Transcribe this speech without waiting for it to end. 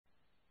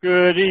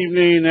Good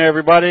evening,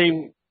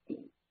 everybody.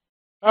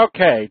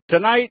 Okay,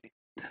 tonight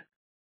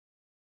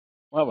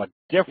we'll have a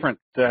different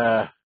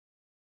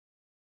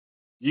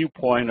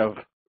viewpoint of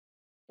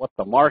what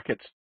the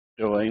market's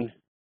doing.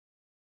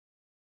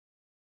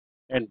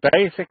 And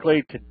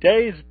basically,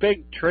 today's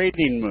big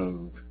trading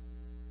move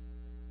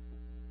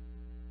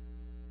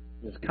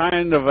is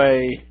kind of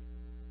a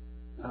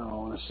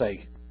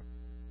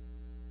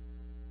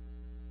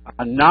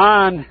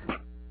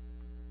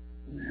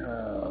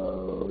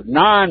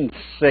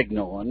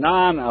non-signal, a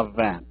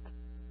non-event.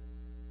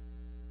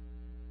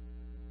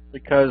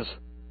 Because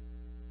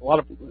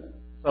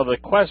so the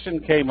question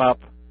came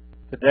up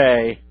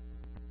today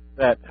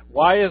that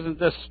why isn't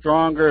this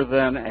stronger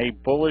than a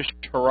bullish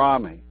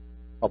Harami?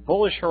 A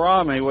bullish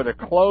Harami would have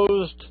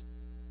closed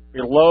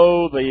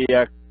below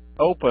the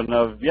open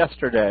of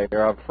yesterday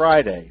or of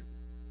Friday.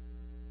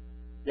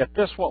 Yet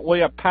this what we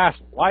have passed.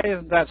 Why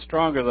isn't that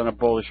stronger than a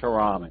bullish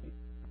Harami?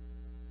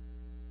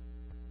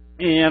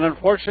 And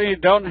unfortunately, you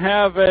don't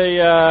have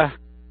a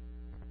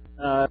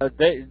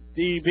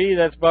DB.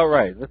 That's about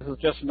right. This is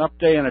just an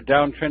update in a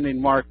downtrending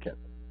market.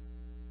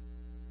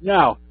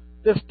 Now,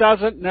 this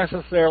doesn't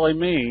necessarily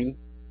mean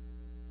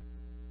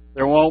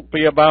there won't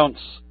be a bounce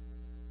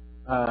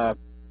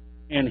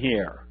in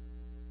here.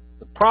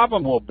 The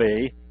problem will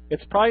be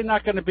it's probably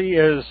not going to be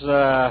as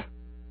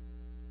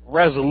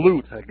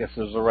resolute, I guess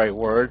is the right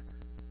word,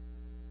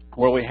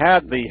 where we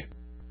had the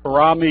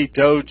Harami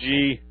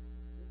Doji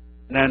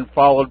and then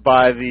followed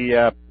by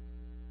the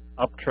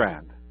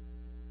uptrend.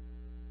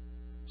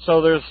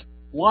 So there's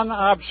one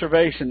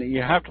observation that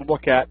you have to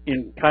look at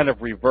in kind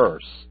of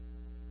reverse.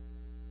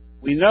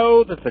 We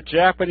know that the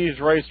Japanese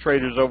race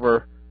traders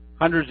over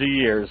hundreds of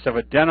years have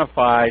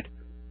identified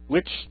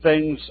which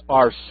things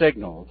are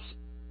signals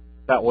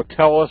that will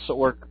tell us that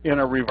we're in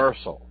a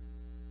reversal.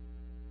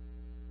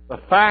 The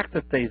fact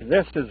that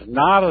this is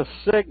not a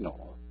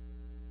signal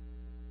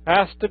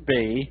has to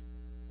be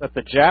that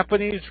the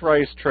Japanese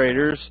race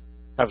traders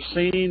have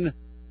seen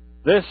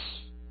this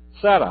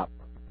setup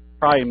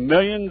probably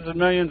millions and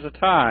millions of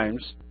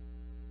times,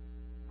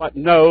 but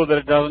know that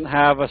it doesn't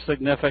have a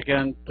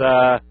significant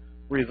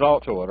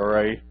result to it, or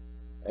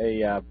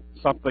a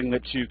something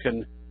that you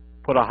can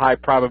put a high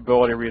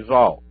probability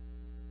result.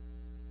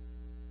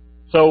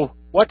 So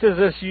what does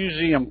this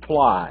usually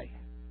imply?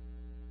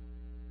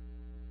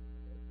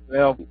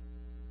 Well,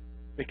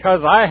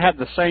 because I had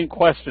the same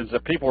questions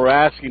that people were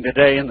asking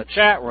today in the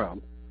chat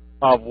room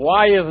of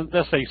why isn't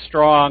this a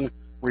strong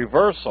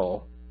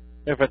reversal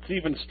if it's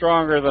even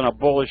stronger than a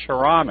bullish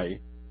Harami.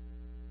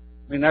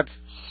 I mean, that's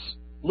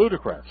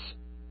ludicrous.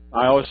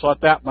 I always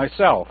thought that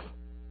myself.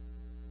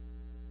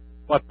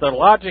 But the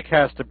logic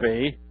has to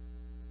be,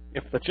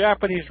 if the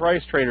Japanese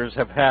race traders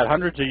have had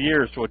hundreds of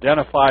years to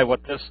identify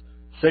what this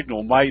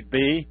signal might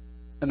be,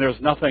 and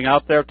there's nothing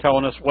out there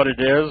telling us what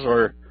it is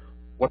or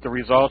what the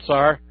results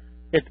are,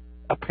 it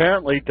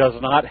apparently does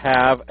not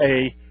have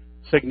a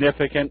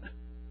significant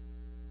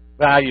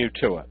value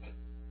to it.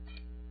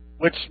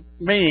 Which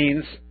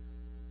means,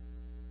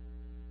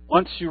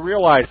 once you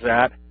realize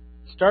that,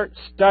 start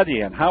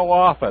studying how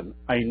often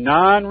a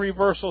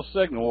non-reversal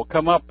signal will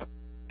come up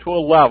to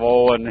a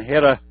level and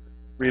hit a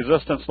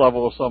resistance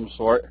level of some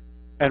sort,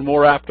 and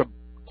more apt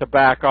to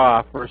back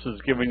off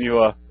versus giving you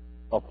a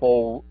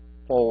full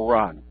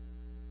run.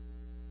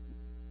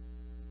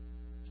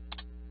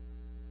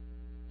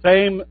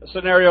 Same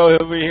scenario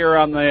over here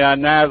on the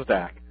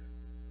NASDAQ.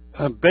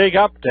 A big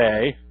up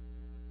day,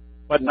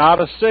 but not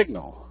a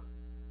signal.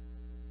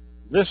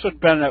 This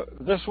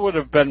would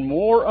have been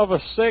more of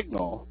a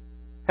signal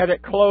had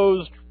it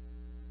closed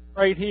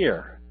right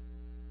here.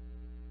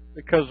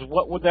 Because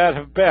what would that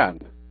have been?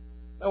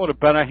 That would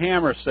have been a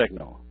hammer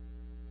signal.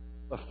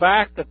 The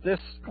fact that this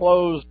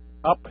closed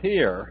up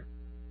here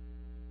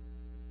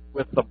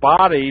with the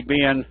body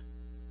being,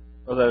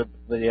 or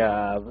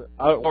the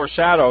outdoor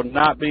shadow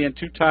not being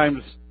 2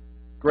 times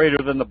greater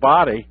than the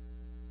body,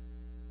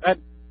 that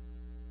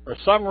for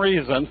some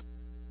reason,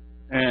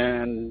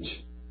 and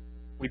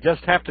we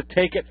just have to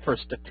take it for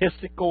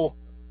statistical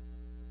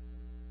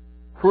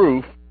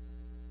proof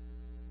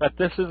that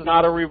this is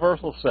not a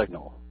reversal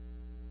signal.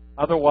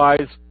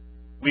 Otherwise,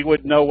 we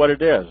would know what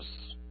it is.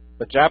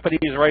 The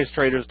Japanese race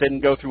traders didn't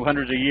go through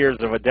hundreds of years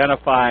of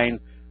identifying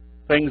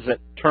things that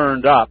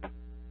turned up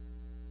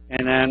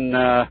and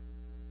then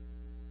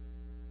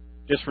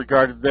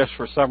disregarded this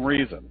for some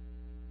reason.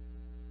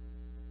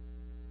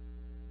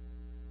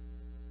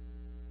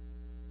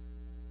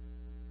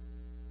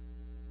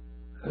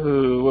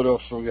 What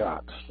else we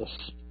got? The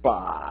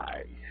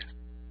SPY.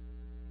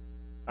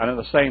 Under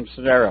the same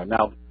scenario.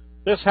 Now,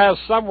 this has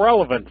some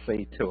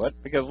relevancy to it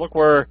because look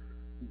where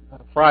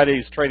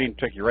Friday's trading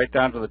took you, right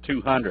down to the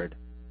 200.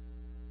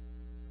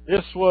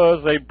 This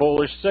was a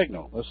bullish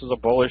signal. This is a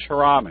bullish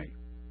Harami,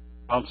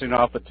 bouncing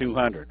off the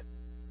 200.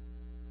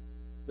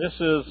 This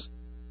is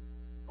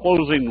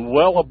closing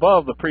well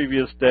above the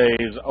previous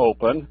day's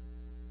open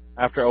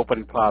after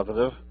opening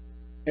positive.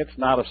 It's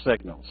not a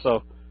signal.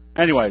 So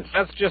anyways,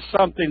 that's just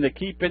something to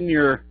keep in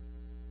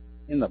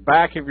the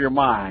back of your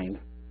mind,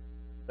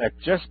 that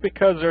just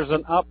because there's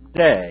an up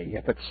day,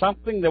 if it's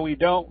something that we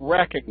don't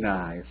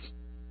recognize,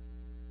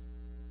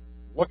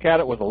 look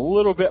at it with a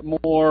little bit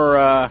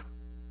more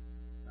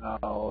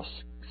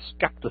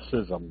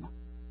skepticism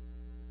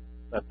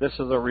that this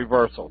is a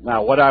reversal.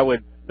 Now, what I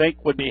would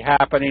think would be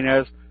happening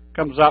is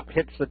comes up,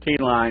 hits the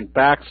T-line,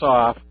 backs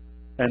off,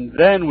 and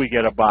then we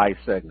get a buy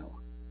signal.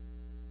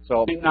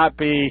 So it may not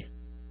be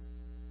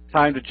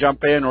time to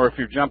jump in, or if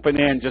you're jumping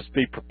in, just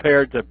be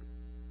prepared to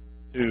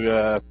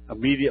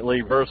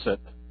immediately reverse it.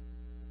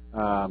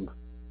 Or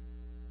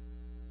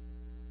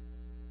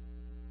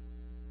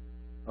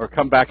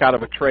come back out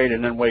of a trade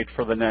and then wait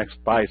for the next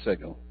buy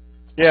signal.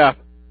 Yeah,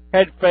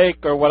 head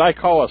fake, or what I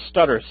call a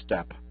stutter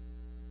step,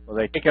 where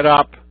they pick it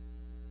up,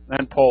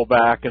 then pull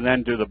back, and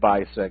then do the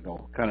buy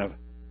signal, kind of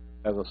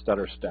as a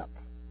stutter step.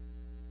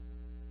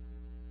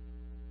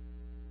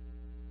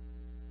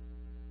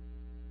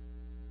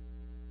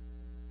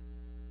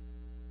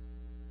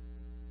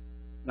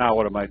 Now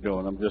what am I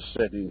doing? I'm just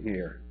sitting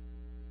here.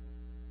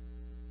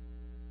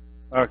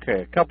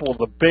 Okay, a couple of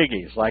the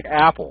biggies, like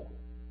Apple.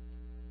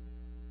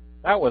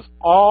 That was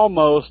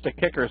almost a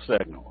kicker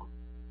signal.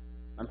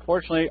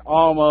 Unfortunately,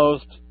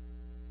 almost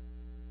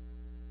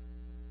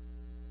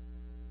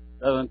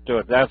doesn't do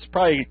it. That's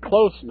probably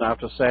close enough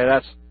to say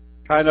that's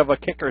kind of a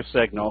kicker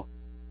signal,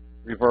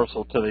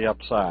 reversal to the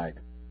upside.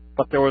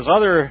 But there was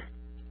other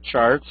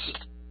charts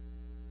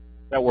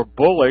that were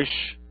bullish,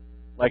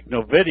 like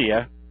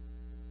NVIDIA,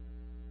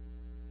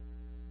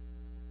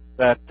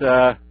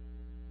 that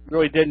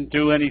really didn't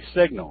do any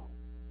signal.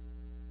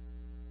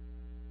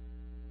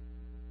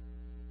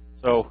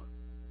 So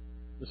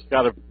just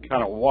got to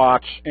kind of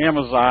watch.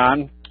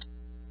 Amazon,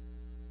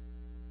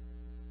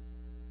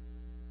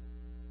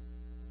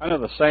 kind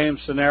of the same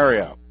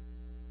scenario.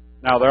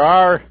 Now there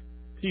are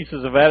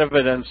pieces of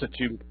evidence that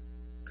you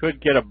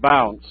could get a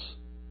bounce,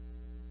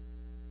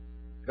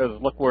 because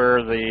look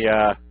where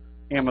the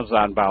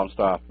Amazon bounced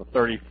off, the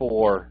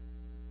 34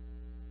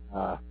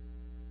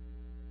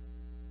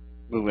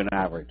 moving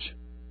average.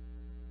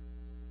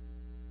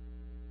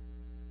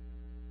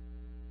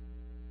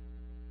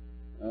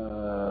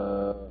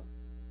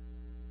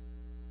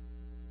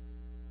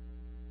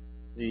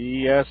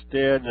 The ES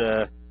did,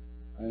 I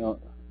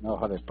don't know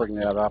how to bring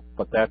that up,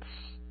 but that's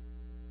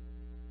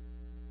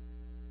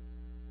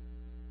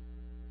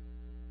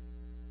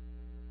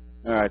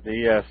alright,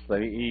 the ES, the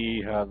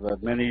E, the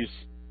minis,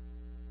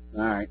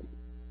 alright.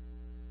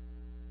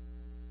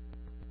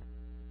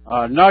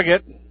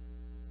 Nugget,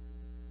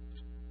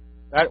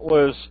 that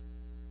was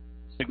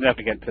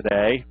significant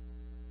today.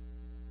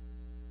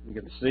 You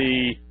can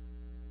see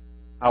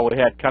how we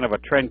had kind of a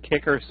trend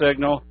kicker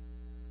signal,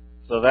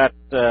 so that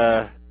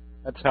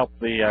that's helped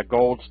the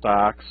gold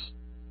stocks.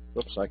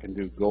 Whoops, I can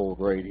do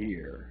gold right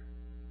here.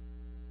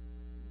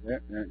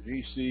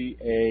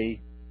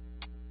 GCAJ.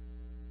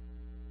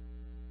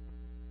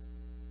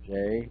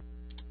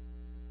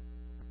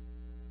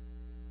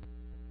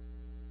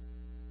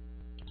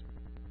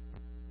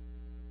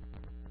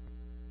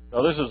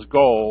 So this is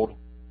gold.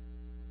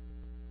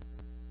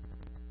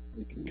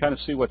 You can kind of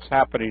see what's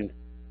happening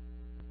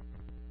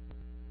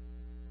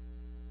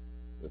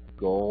with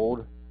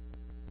gold.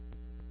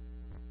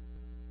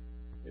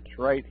 It's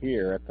right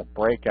here at the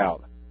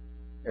breakout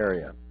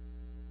area.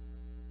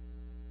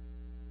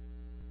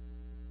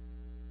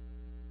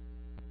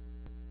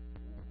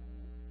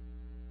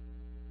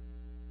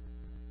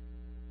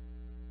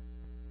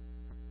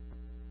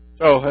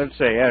 So let's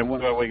see, and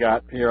what do we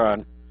got here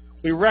on?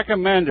 We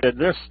recommended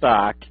this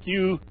stock,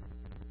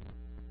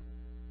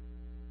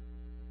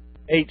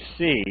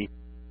 QHC,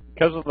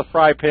 because of the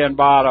fry pan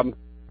bottom.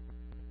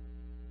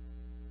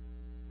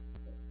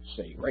 Let's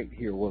see, right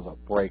here was a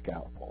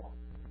breakout ball.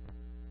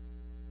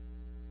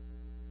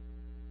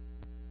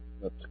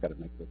 Oops, got to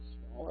make this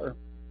smaller.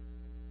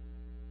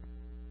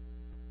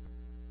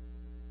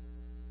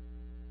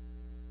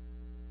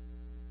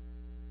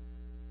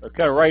 So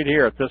kind of right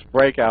here at this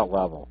breakout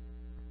level.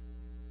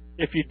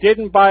 If you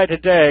didn't buy it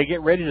today,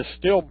 get ready to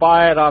still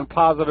buy it on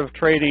positive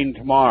trading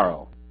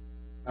tomorrow.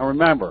 Now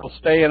remember, it'll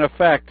stay in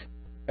effect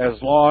as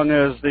long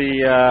as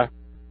the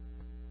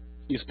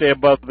you stay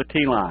above the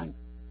T line.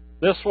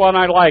 This one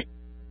I like,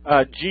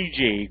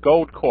 GG,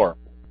 Gold Corp.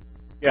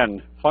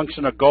 Again,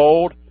 function of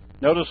gold.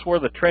 Notice where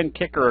the trend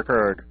kicker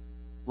occurred.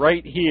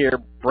 Right here,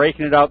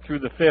 breaking it out through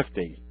the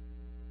 50.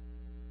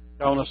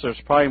 Telling us there's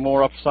probably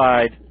more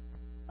upside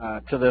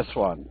to this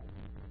one.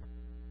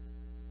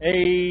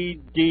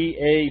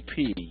 ADAP.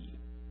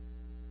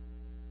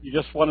 You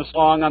just want to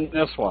long on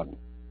this one.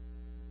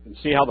 You can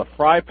see how the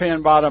fry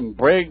pan bottom,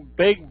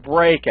 big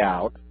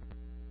breakout.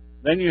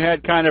 Then you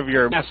had kind of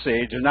your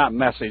message, or not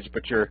message,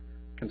 but your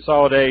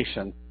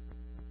consolidation.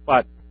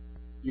 But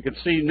you can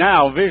see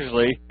now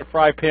visually the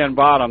fry pan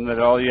bottom that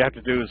all you have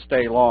to do is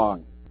stay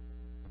long,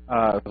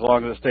 as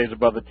long as it stays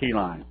above the T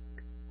line.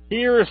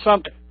 Here is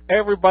something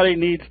everybody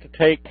needs to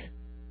take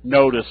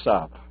notice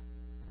of.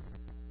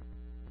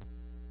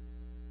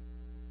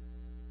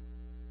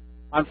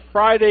 On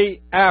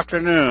Friday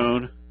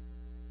afternoon,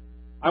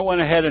 I went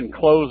ahead and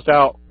closed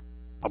out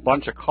a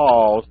bunch of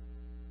calls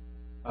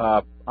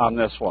on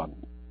this one.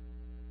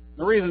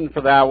 The reason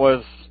for that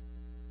was,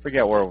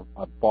 forget where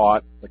I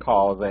bought the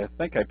calls. I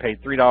think I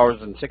paid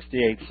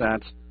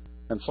 $3.68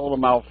 and sold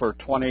them out for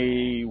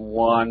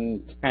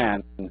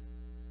 $21.10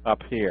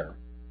 up here.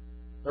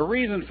 The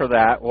reason for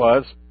that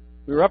was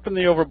we were up in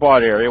the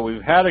overbought area.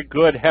 We've had a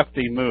good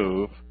hefty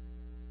move,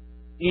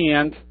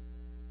 and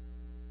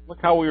look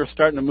how we were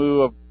starting to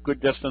move a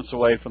good distance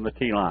away from the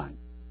T-line.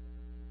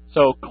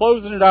 So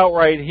closing it out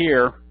right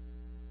here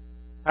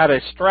had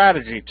a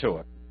strategy to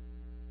it.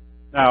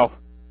 Now,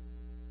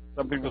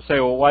 some people say,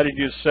 well, why did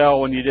you sell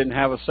when you didn't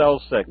have a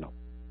sell signal?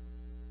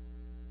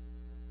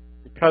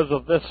 Because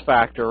of this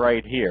factor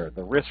right here.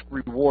 The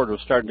risk-reward was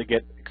starting to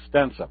get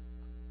extensive.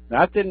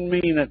 Now, that didn't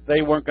mean that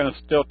they weren't going to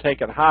still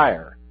take it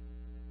higher,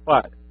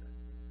 but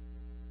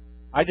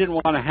I didn't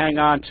want to hang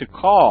on to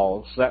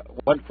calls that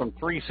went from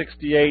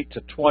 368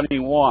 to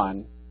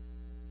 21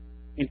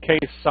 in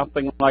case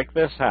something like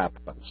this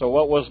happened. So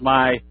what was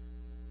my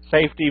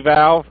safety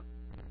valve?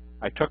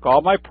 I took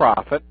all my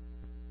profit,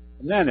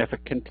 and then if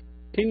it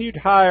continued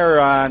higher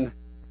on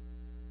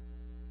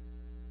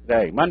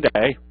today,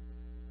 Monday,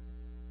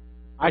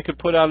 I could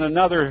put on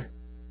another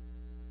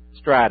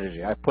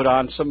strategy. I put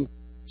on some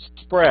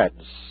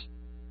spreads.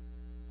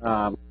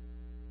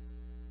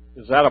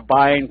 Is that a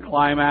buying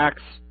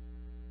climax?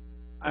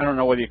 I don't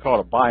know whether you call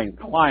it a buying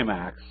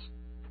climax.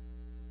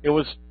 It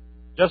was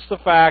just the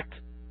fact,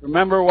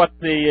 remember what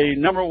the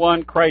number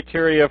one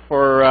criteria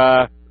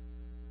for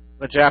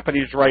the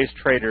Japanese rice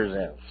traders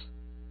is.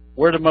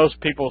 Where do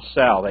most people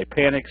sell? They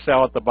panic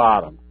sell at the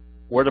bottom.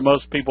 Where do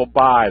most people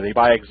buy? They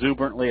buy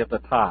exuberantly at the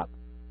top.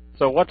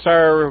 So what's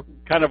our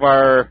kind of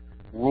our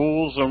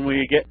rules when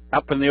we get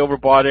up in the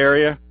overbought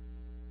area?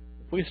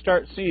 If we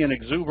start seeing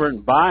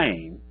exuberant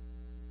buying,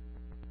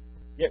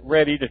 get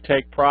ready to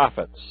take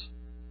profits.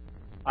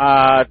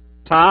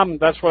 Tom,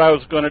 that's what I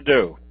was going to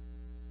do.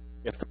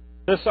 If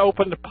this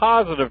opened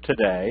positive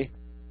today,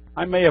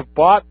 I may have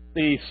bought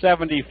the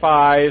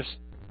 75s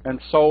and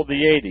sold the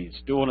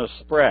 80s, doing a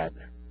spread,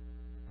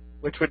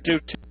 which would do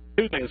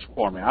two things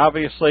for me.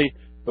 Obviously,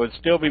 it would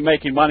still be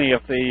making money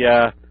if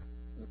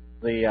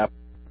the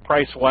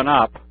price went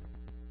up.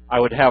 I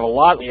would have a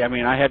lot. I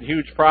mean, I had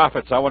huge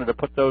profits. I wanted to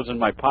put those in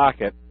my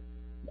pocket.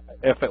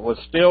 If it was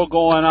still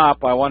going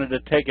up, I wanted to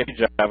take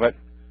advantage of it.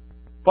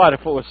 But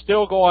if it was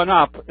still going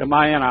up, am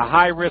I in a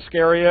high-risk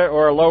area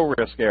or a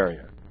low-risk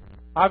area?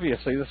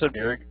 Obviously, this would be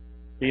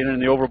being in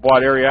the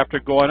overbought area after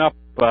going up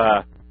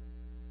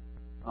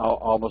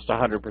almost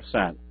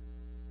 100%.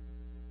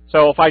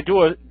 So if I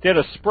did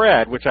a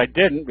spread, which I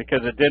didn't because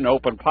it didn't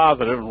open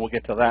positive, and we'll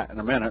get to that in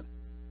a minute,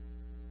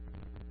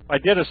 I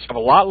did have a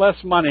lot less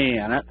money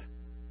in it,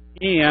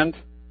 and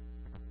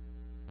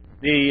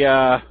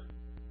the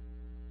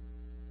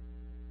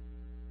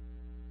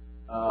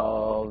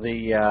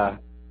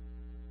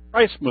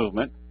price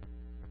movement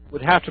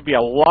would have to be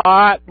a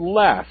lot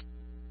less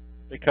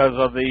because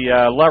of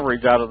the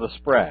leverage out of the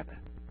spread.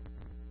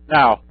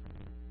 Now,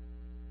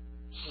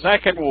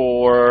 second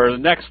rule, or the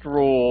next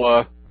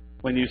rule,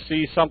 when you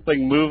see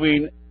something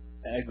moving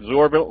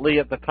exorbitantly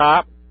at the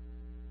top,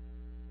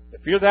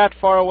 if you're that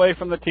far away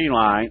from the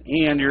T-line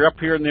and you're up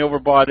here in the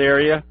overbought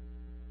area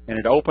and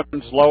it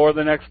opens lower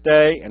the next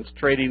day and it's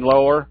trading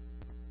lower,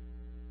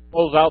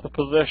 close out the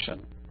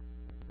position.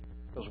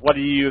 Because what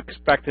do you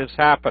expect is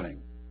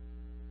happening?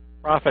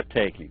 Profit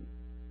taking.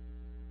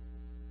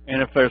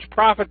 And if there's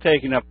profit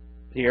taking up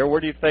here, where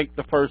do you think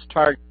the first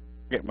target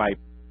might?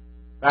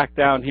 Back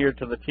down here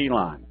to the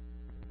T-line.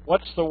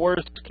 What's the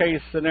worst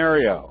case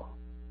scenario?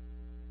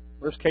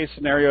 Worst case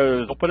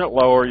scenario is open it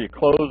lower, you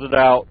close it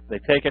out, they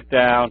take it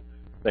down,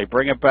 they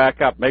bring it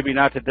back up. Maybe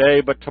not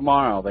today, but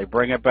tomorrow. They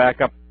bring it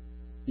back up.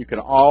 You can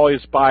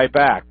always buy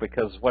back,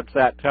 because what's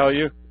that tell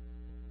you?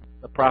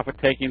 The profit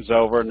taking's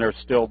over and they're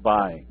still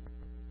buying.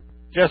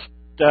 Just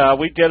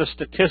we did a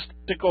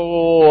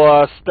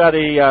statistical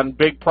study on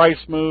big price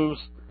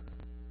moves.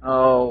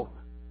 Oh,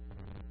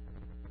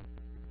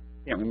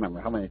 can't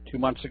remember how many, 2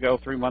 months ago,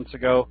 3 months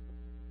ago,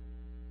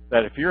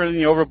 that if you're in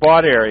the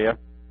overbought area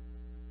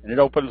and it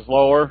opens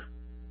lower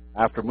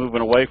after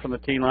moving away from the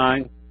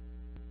T-line,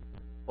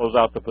 close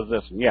out the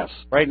position. Yes,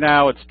 right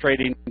now it's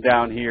trading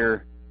down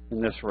here in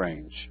this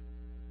range.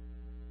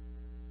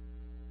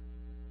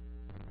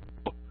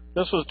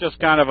 This was just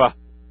kind of a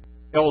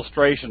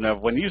illustration of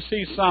when you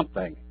see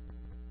something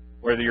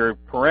where your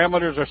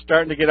parameters are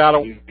starting to get out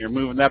of, you're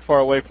moving that far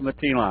away from the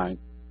T-line,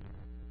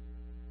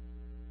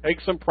 take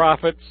some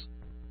profits,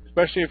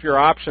 especially if you're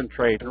option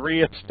trade, and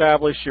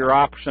reestablish your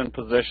option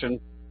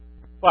position.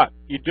 But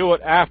you do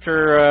it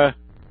after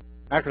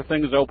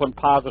things open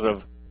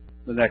positive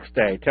the next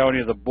day, telling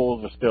you the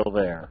bulls are still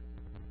there.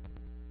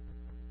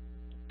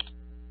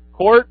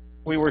 Court,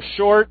 we were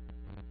short.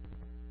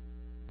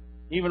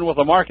 Even with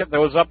a market that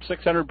was up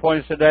 600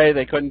 points today,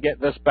 they couldn't get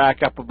this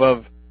back up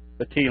above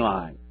the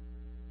T-line.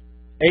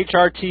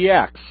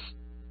 HRTX,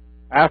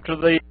 after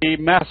the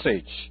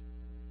message,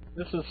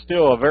 this is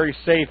still a very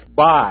safe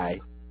buy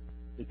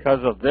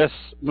because of this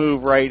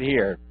move right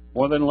here.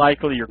 More than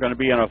likely, you're going to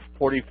be in a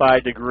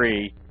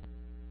 45-degree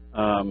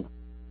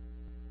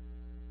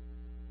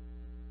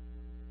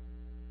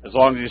as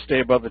long as you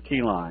stay above the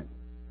T line.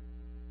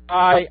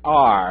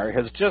 IR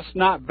has just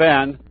not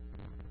been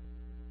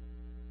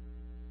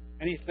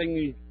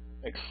anything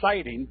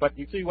exciting, but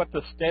you see what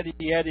the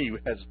steady eddy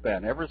has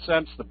been. Ever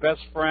since the best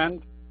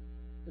friend,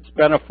 it's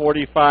been a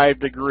 45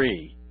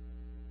 degree.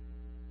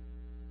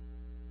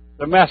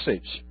 The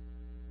message,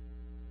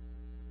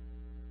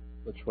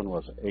 which one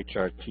was it?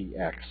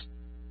 HRTX.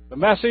 The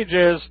message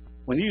is,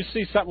 when you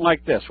see something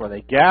like this, where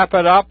they gap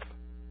it up,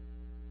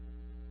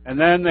 and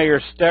then they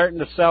are starting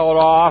to sell it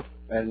off,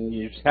 and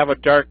you have a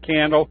dark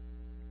candle,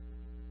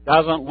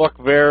 doesn't look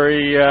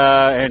very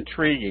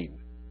intriguing.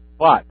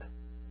 But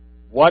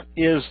what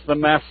is the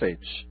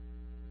message?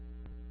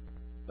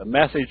 The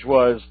message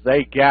was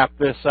they gapped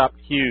this up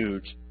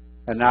huge,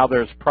 and now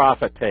there's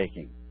profit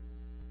taking.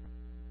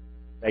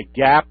 They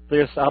gapped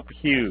this up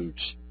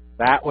huge.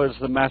 That was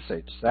the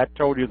message. That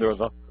told you there was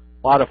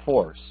a lot of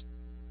force.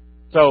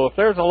 So if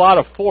there's a lot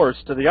of force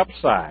to the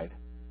upside,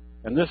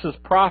 and this is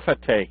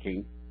profit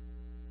taking,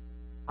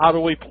 how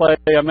do we play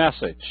a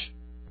message?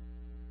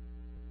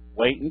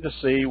 Waiting to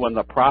see when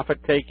the profit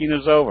taking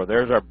is over.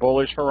 There's our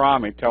bullish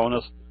Harami telling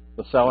us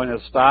the selling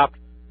has stopped.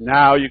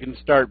 Now you can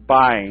start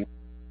buying,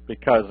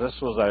 because this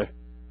was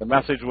the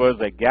message was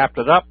they gapped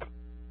it up,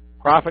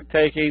 profit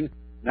taking.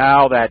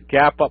 Now that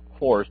gap up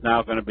force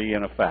now going to be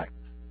in effect.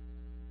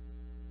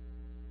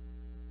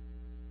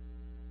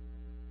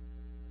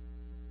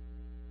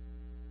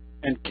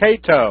 And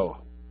Cato,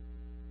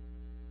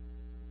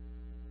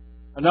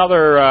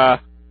 another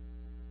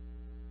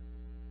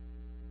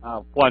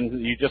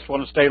one you just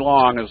want to stay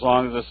long as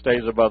it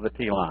stays above the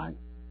T line.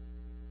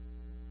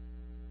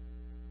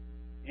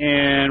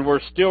 And we're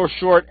still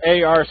short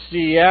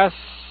ARCS,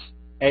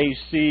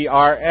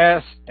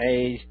 ACRS,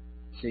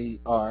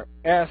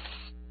 ACRS.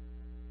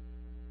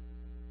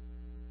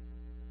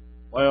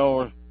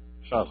 Well,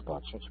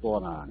 Shawspots, what's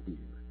going on here?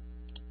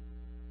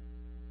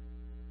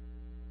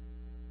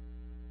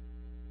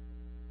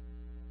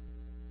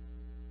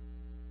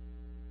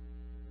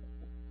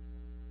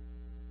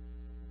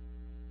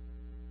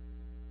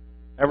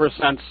 Ever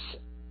since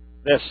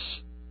this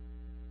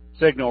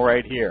signal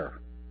right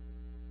here,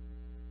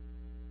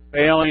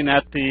 failing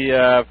at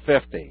the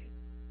 50.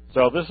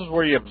 So this is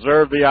where you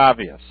observe the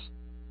obvious.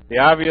 The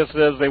obvious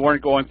is they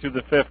weren't going through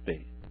the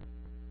 50.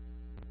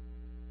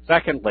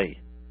 Secondly,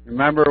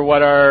 remember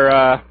what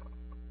our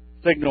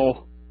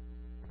signal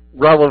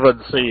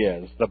relevancy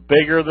is. The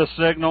bigger the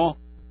signal,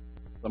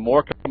 the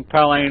more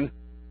compelling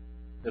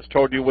it's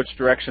told you which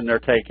direction they're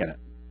taking it.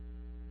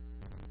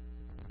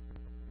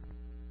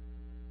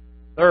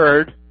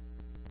 Third,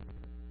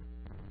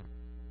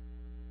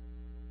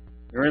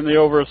 you're in the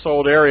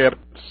oversold area.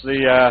 It's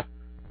the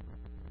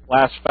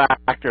last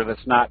factor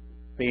that's not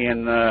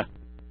being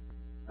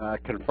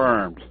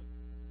confirmed.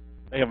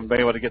 They haven't been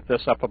able to get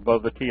this up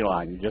above the T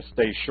line. You just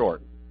stay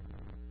short.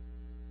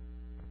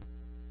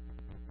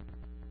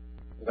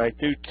 Did I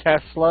do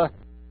Tesla?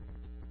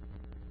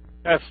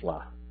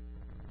 Tesla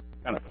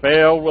kind of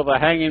failed with a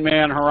hanging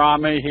man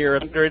Harami here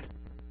at 100.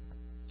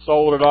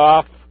 Sold it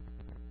off.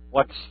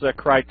 What's the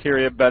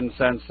criteria been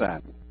since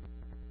then?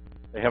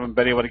 They haven't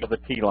been able to get the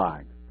T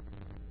line.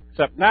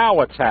 Except now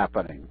what's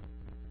happening?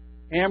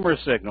 Amber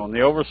signal in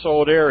the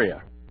oversold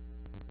area.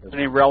 Is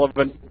any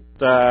relevant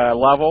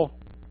level?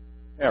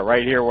 Yeah,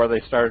 right here where they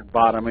started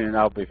bottoming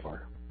out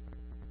before.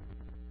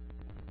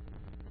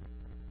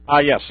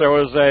 Yes, there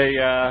was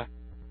a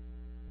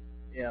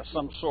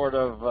some sort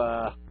of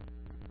I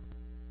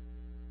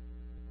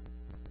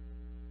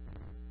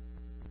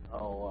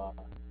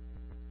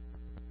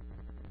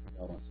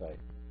want to say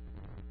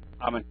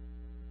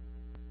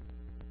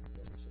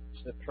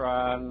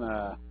Citron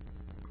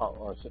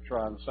or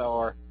Citron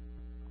seller,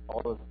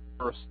 all the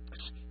first.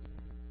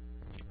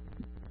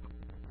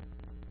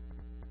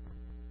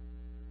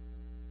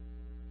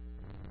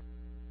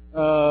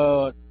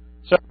 So,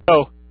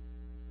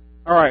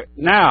 all right,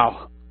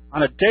 now,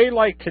 on a day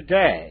like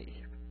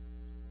today,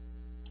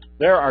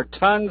 there are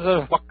tons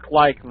of look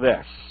like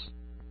this.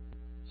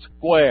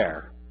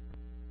 Square.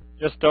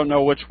 Just don't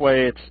know which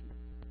way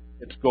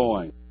it's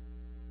going.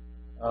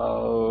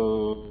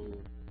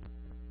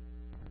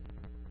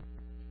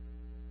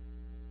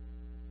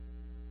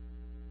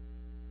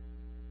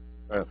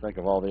 Trying to think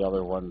of all the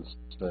other ones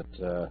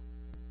that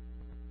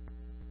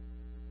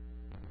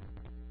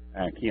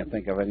I can't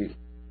think of any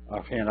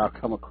offhand. I'll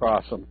come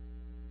across them.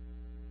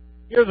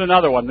 Here's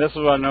another one. This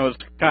one was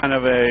kind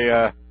of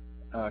a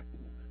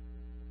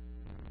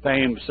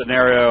same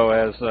scenario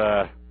as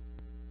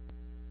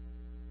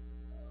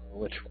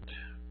which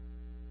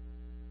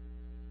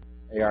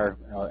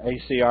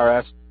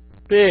ACRS.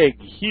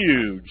 Big,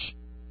 huge,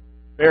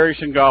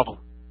 bearish engulf.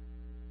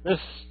 This,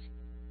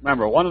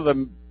 remember, one of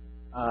the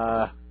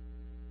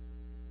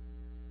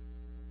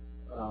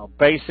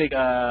basic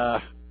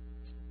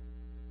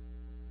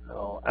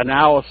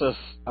analysis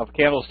of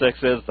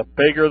candlesticks is the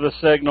bigger the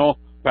signal,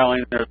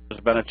 telling there's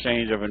been a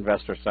change of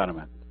investor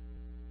sentiment.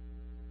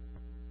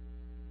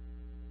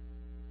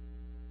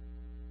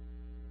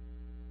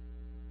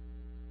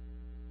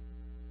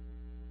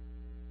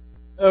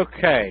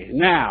 Okay,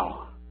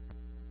 now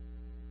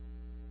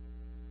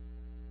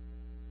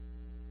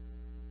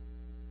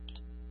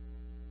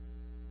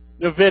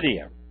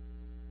NVIDIA.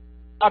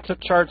 Lots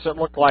of charts that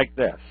look like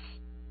this,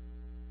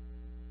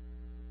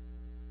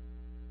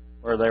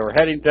 where they were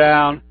heading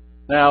down.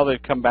 Now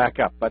they've come back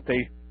up, but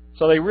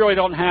so they really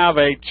don't have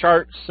a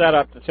chart set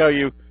up to tell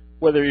you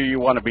whether you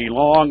want to be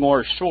long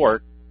or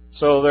short.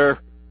 So there are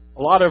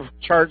a lot of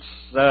charts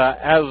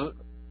as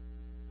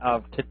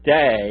of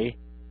today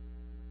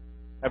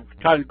have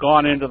kind of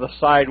gone into the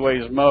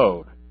sideways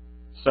mode.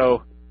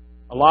 So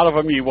a lot of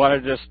them you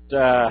want to just,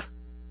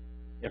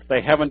 if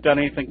they haven't done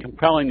anything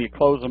compelling, you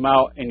close them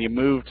out and you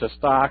move to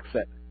stocks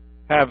that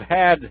have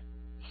had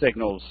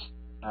signals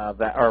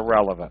that are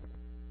relevant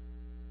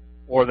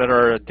or that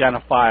are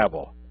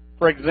identifiable.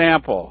 For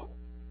example,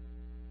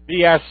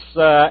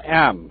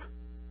 VSM.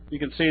 You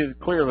can see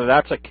clearly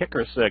that's a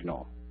kicker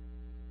signal.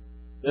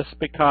 This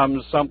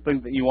becomes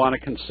something that you want to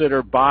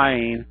consider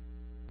buying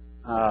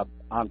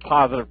on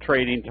positive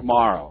trading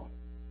tomorrow.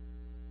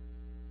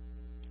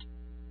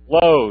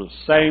 Lowe's,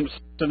 same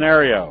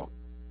scenario.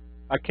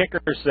 A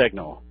kicker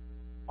signal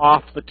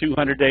off the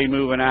 200-day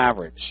moving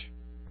average.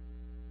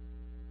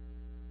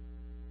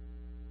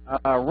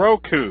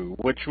 Roku,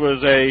 which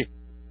was a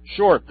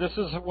short. This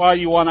is why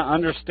you want to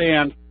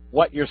understand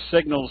what your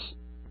signals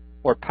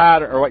or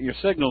pattern or what your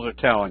signals are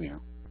telling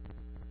you.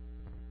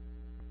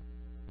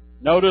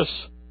 Notice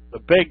the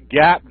big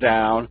gap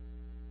down,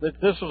 that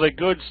this was a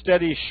good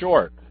steady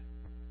short.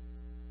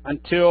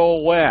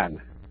 Until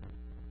when?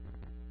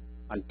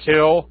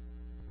 Until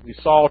we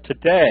saw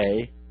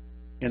today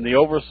in the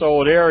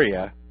oversold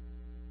area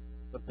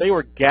that they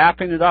were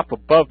gapping it up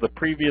above the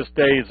previous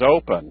day's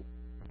open.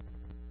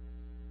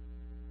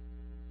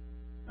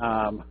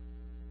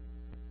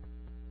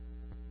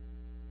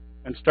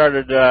 And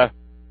started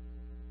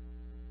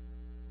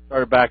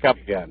back up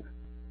again.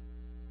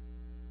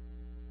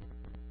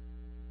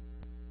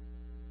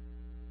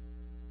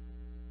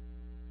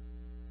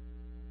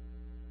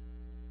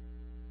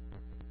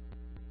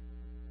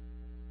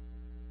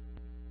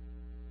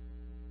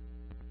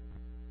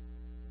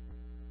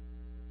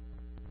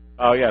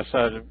 Oh yes,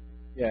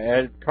 yeah,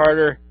 Ed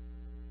Carter.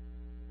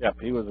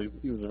 Yep, he was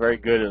very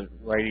good at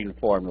writing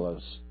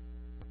formulas.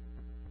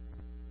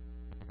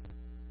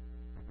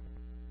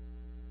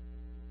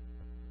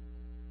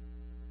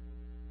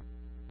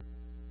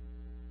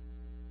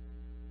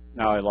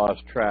 Now I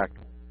lost track.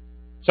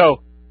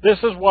 So this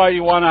is why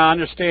you want to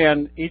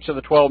understand each of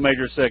the 12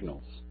 major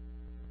signals.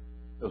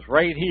 Because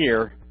right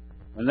here,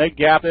 when they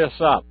gap this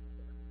up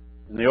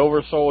in the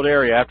oversold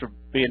area after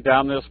being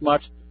down this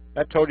much,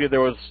 that told you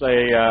there was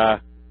a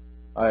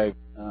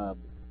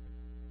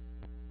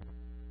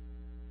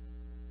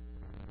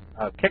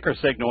kicker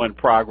signal in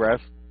progress.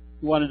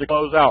 You wanted to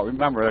close out.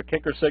 Remember, a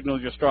kicker signal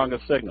is your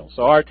strongest signal.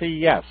 So RT,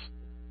 yes.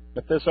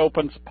 If this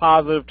opens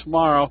positive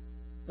tomorrow,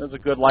 there's a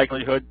good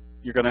likelihood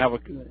you're going to have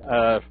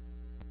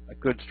a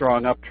good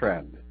strong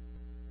uptrend.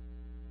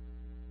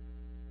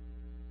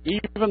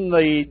 Even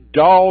the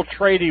dull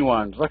trading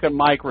ones, look at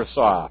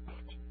Microsoft,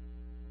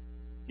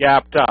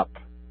 gapped up.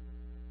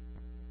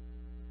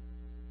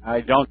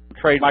 I don't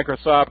trade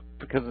Microsoft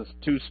because it's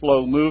too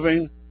slow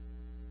moving.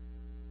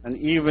 And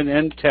even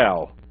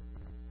Intel,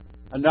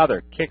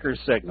 another kicker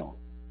signal.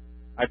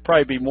 I'd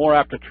probably be more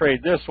apt to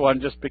trade this one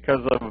just because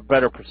of a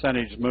better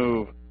percentage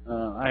move.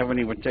 I haven't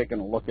even taken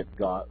a look at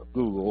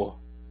Google.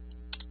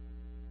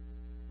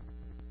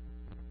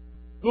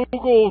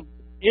 Google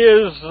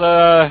is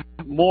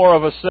more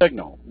of a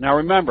signal. Now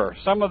remember,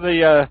 some of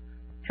the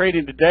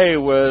trading today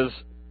was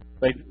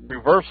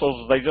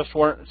reversals, they just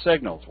weren't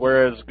signals,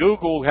 whereas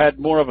Google had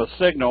more of a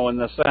signal in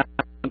the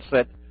sense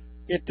that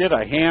it did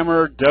a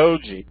hammer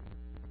doji.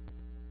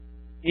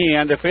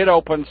 And if it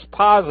opens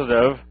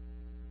positive,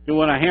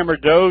 doing a hammer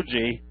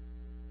doji,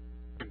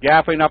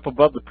 gapping up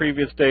above the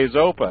previous day's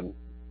open,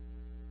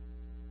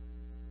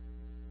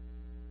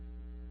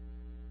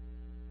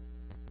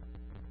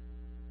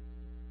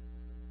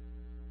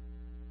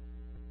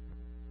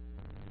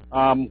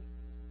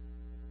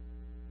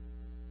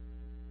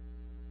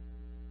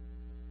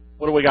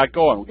 what do we got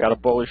going? We got a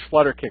bullish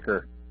flutter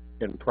kicker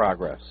in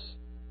progress.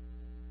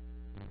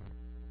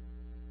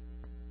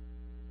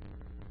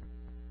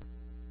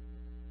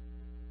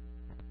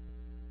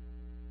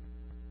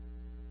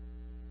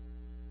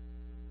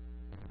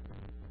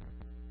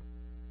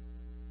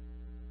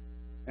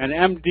 And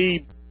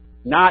MD,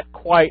 not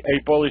quite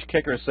a bullish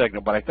kicker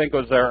signal, but I think it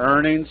was their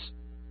earnings.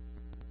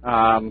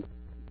 Kind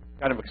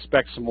of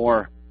expect some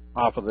more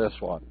off of this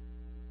one.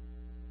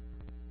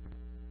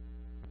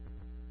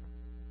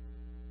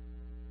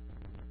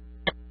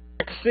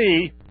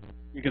 XC,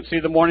 you can see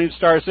the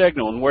Morningstar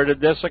signal. And where did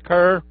this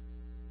occur?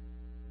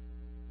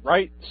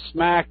 Right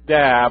smack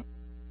dab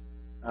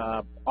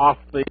off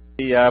the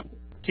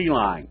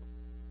T-line,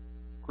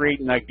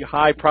 creating a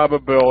high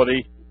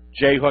probability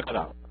J hook it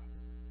up.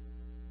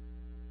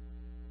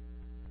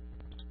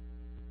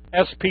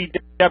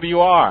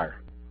 SPWR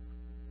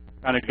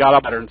kind of got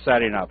up better and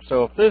setting up.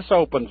 So if this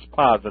opens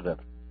positive,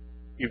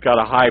 you've got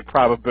a high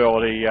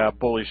probability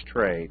bullish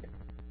trade.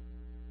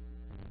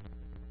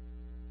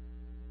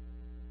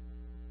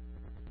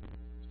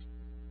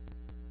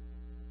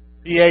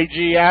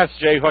 PAG asked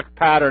J-hook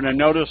pattern, and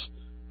notice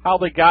how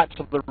they got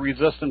to the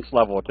resistance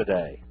level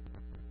today.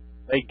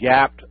 They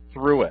gapped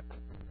through it.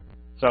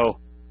 So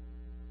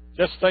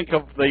just think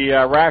of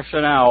the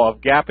rationale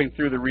of gapping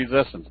through the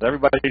resistance.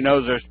 Everybody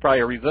knows there's probably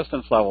a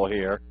resistance level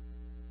here.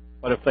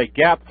 But if they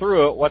gap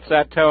through it, what's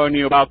that telling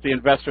you about the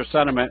investor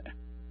sentiment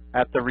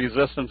at the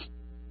resistance?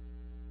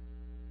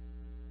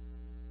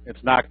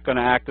 It's not going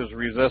to act as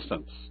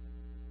resistance.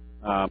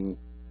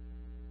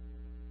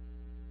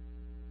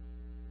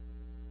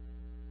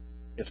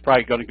 It's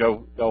probably going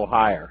to go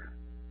higher.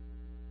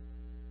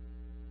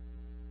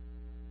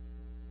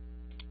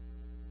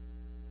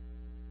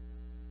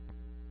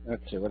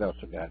 Let's see, what else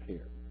we got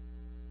here?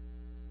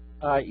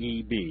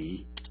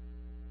 IEB.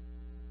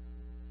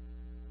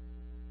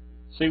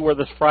 See where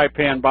this fry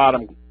pan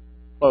bottom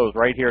closed,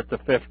 right here at the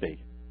 50.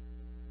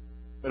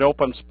 If it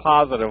opens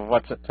positive,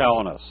 what's it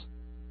telling us?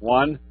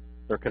 1,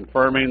 they're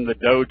confirming the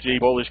doji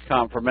bullish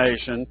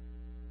confirmation.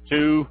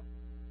 2,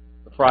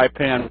 the fry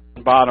pan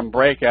bottom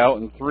breakout.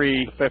 And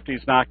 3, 50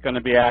 is not going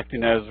to be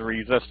acting as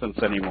resistance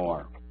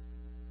anymore.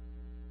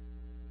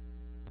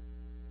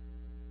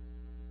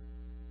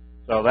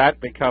 So that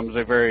becomes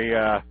a very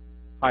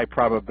high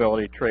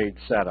probability trade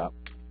setup.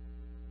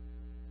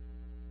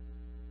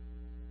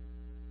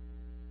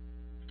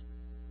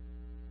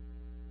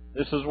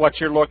 This is what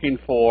you're looking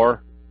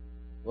for.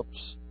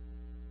 Whoops.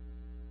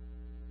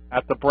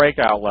 At the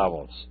breakout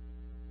levels.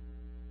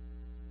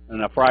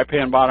 And a fry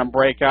pan bottom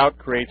breakout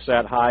creates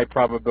that high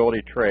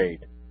probability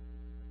trade.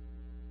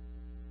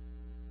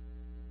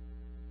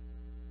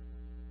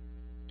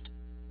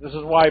 This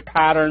is why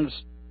patterns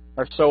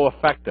are so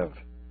effective.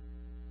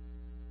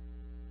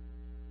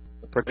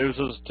 It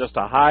produces just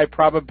a high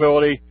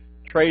probability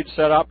trade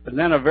setup and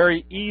then a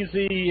very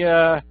easy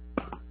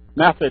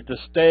method to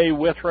stay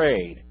with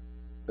trade.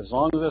 As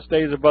long as it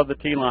stays above the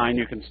T line,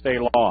 you can stay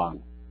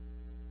long.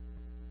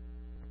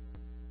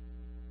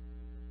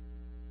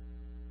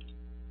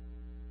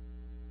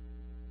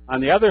 On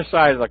the other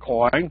side of the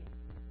coin,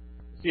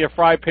 see a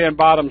fry pan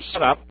bottom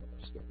setup.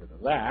 Let's get rid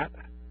of that.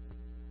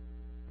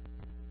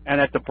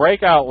 And at the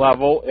breakout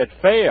level, it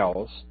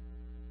fails.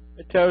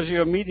 It tells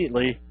you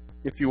immediately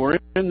if you were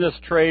in this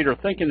trade or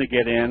thinking to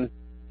getting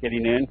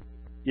in,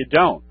 you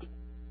don't.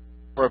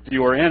 Or if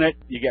you were in it,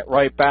 you get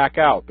right back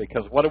out.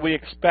 Because what do we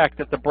expect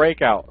at the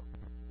breakout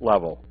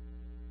level?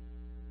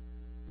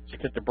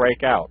 It's to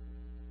break out.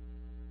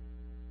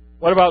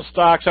 What about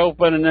stocks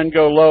open and then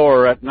go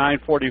lower at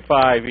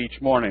 9:45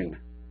 each morning?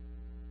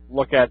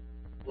 Look at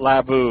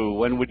Labu.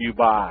 When would you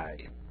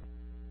buy?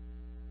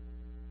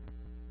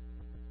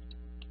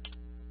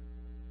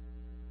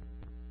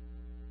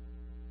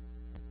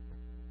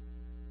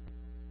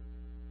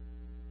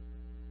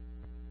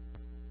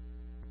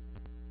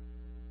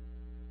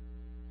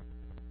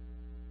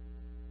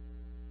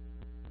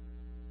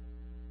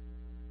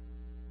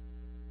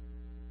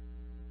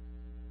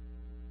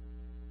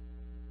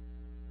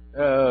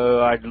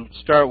 I'd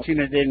start watching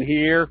it in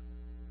here,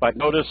 but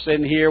notice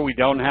in here we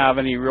don't have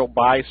any real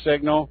buy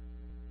signal.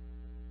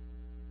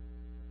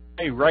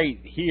 Hey, right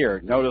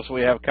here, notice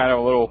we have kind of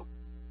a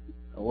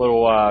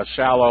little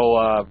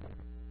shallow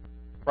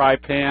fry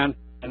pan,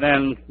 and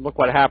then look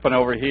what happened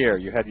over here.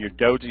 You had your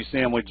doji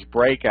sandwich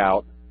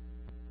breakout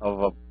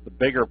of the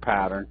bigger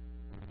pattern.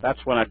 That's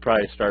when I'd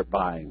probably start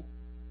buying.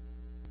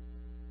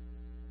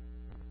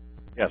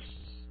 Yes,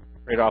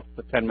 right off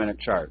the 10-minute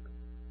chart.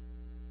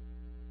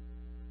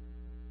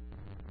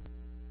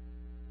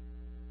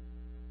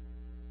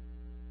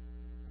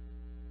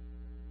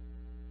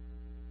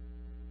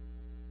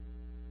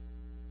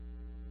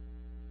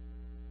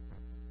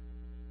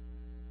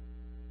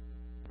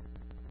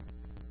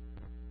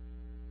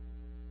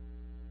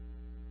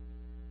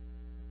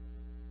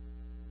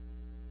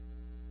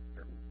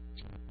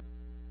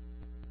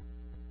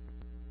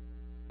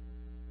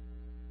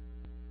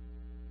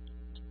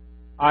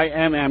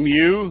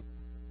 IMMU,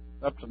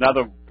 that's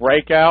another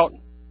breakout.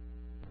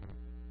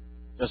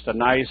 Just a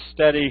nice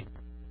steady.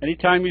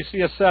 Anytime you see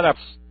a setup,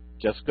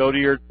 just go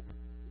to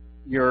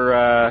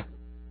your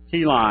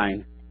T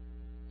line.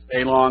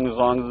 Stay long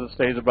as it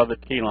stays above the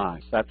T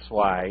line. That's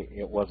why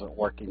it wasn't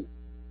working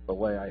the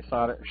way I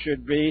thought it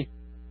should be.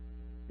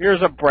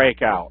 Here's a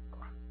breakout.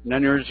 And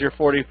then here's your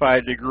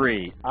 45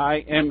 degree.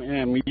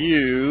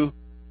 IMMU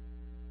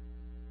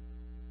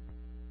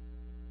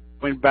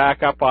went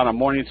back up on a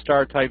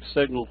Morningstar type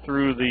signal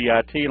through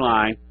the T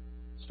line.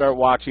 Start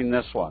watching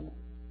this one.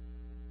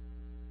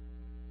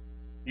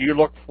 You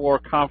look for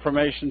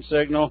confirmation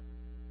signal?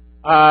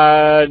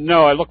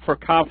 No, I look for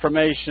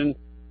confirmation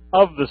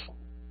of this.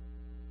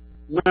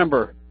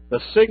 Remember, the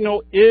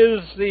signal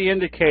is the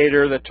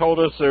indicator that told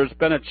us there's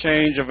been a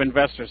change of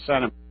investor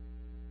sentiment.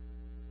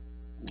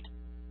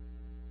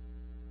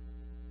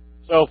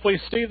 So if we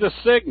see the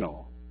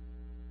signal,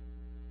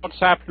 what's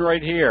happened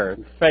right here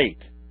in Fate?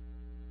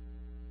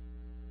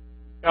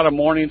 Got a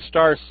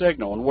Morningstar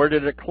signal, and where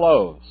did it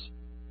close?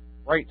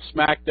 Right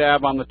smack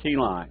dab on the T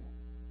line.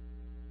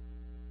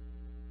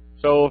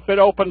 So if it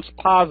opens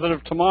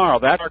positive tomorrow,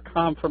 that's our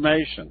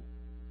confirmation.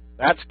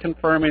 That's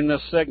confirming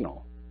this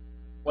signal.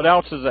 What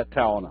else is it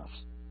telling us?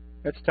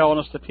 It's telling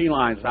us the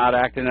T-line's not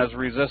acting as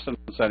resistance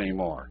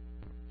anymore.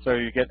 So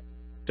you get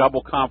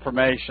double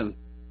confirmation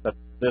that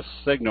this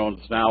signal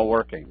is now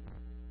working.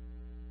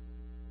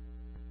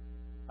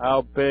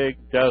 How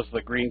big does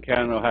the green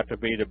candle have to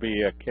be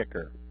a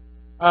kicker?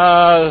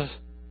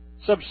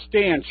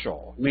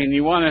 Substantial. I mean,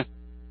 you want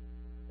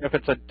to, if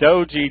it's a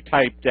doji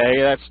type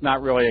day, that's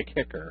not really a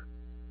kicker.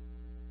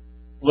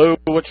 Lou,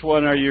 which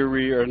one are you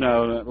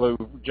Lou,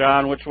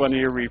 John, which one are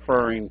you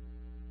referring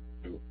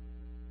to?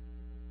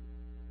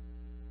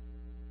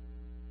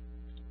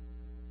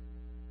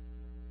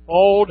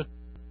 Fold.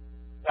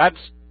 That's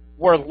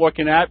worth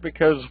looking at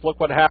because look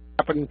what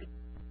happened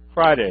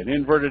Friday, an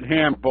inverted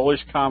hammer,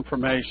 bullish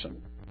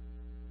confirmation.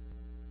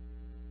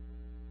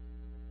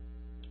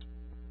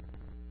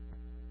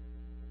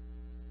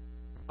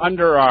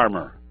 Under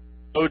Armour,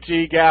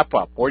 OG gap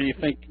up. Where do you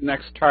think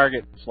next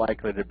target is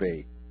likely to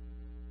be?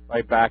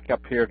 Right back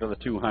up here to the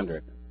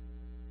 200.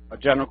 A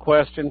general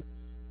question.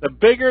 The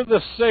bigger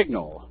the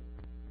signal,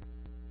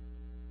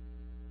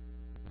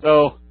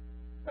 so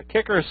a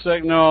kicker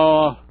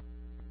signal,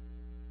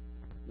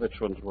 which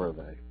ones were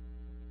they?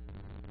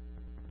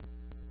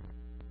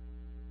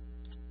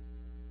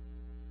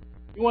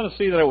 You want to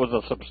see that it was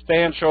a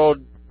substantial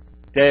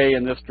day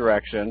in this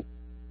direction,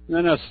 and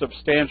then a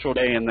substantial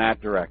day in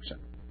that direction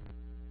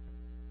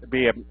to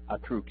be a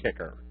true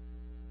kicker.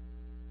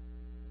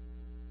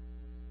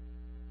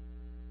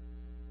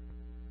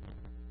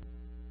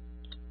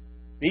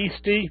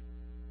 Beastie,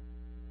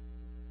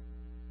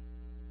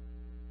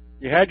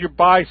 you had your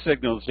buy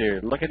signals here.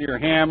 Look at your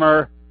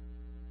hammer,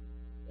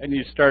 and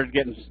you started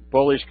getting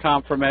bullish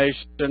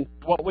confirmation.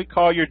 What we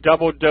call your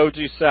double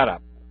doji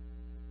setup.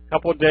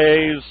 Couple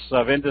days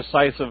of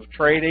indecisive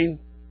trading,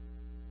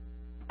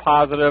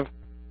 positive,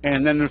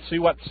 and then see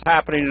what's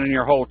happening in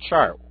your whole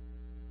chart.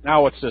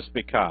 Now what's this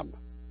become?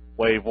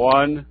 Wave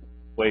 1,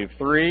 wave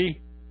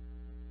 3,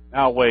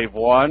 now wave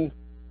 1,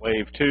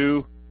 wave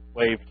 2,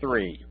 wave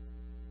 3.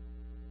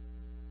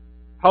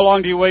 How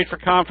long do you wait for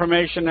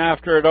confirmation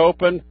after it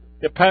opened?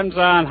 Depends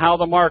on how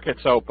the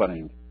market's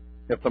opening.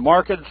 If the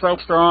market's so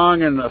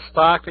strong and the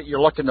stock that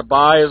you're looking to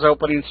buy is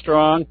opening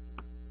strong,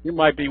 you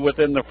might be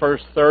within the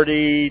first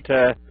 30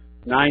 to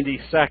 90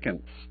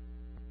 seconds.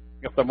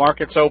 If the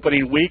market's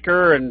opening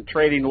weaker and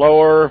trading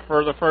lower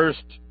for the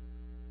first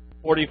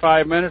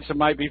 45 minutes, it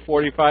might be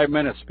 45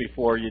 minutes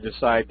before you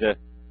decide to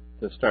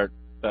start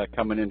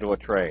coming into a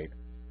trade.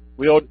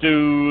 We'll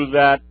do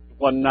that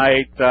one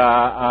night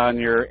on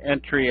your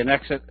entry and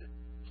exit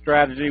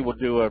strategy. We'll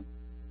do a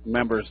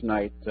members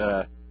night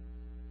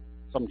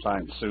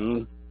sometime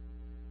soon.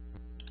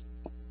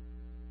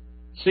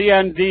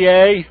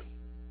 CNDA.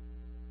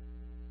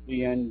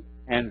 and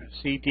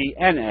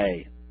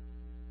CDNA.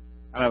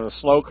 Kind of a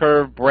slow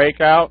curve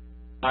breakout.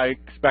 I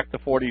expect a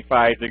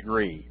 45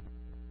 degree.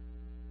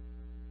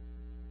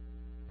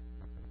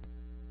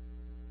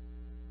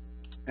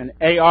 And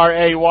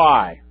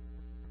ARAY.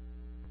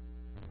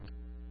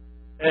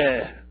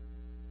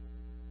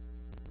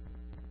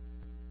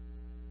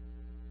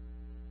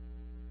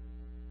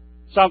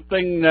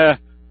 Something that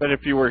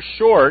if you were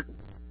short,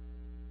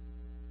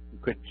 you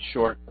could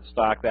short the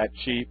stock that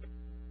cheap.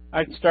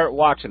 I'd start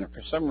watching it.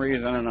 For some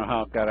reason, I don't know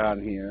how it got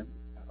on here.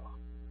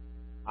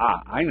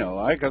 I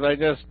know, because I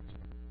just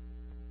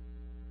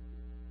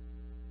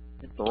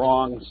hit the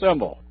wrong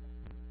symbol.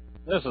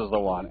 This is the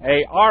one,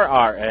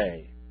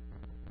 ARRA.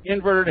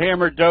 Inverted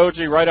hammer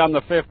doji right on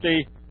the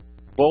 50,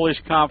 bullish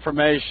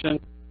confirmation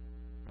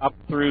up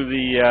through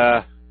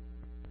the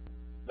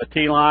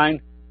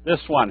T-line. This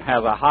one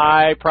has a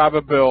high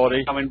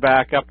probability coming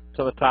back up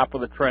to the top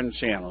of the trend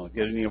channel,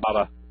 giving you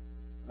about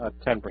a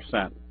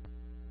 10%.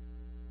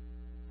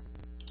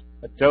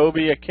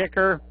 Adobe a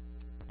kicker?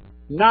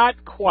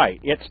 Not quite.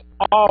 It's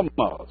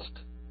almost.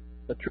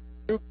 The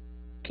true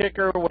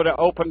kicker would have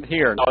opened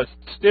here. Now, it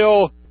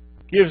still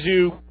gives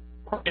you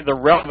the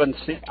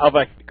relevancy of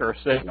a kicker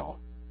signal,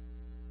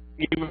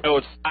 even though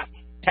it's not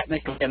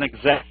technically an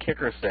exact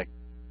kicker signal.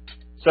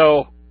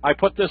 So I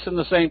put this in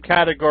the same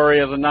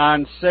category as a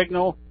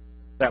non-signal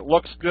that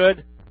looks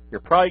good. You're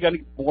probably going to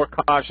be more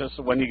cautious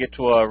when you get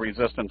to a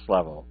resistance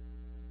level.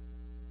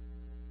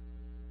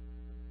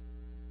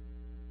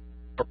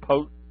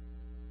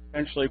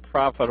 Potentially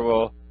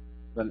profitable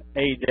than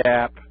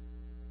ADAP.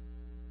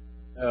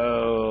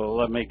 Oh,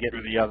 let me get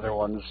to the other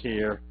ones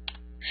here.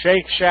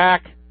 Shake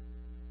Shack,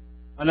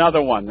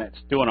 another one that's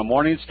doing a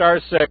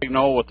Morningstar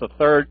signal with the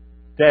third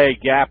day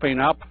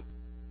gapping up.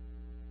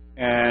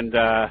 And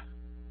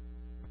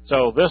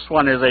so this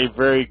one is a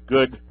very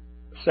good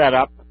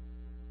setup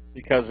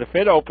because if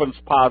it opens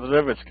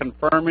positive, it's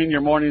confirming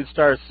your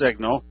Morningstar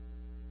signal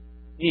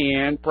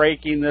and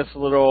breaking this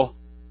little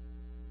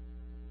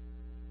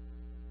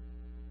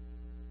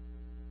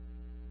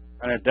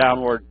kind of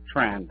downward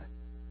trend.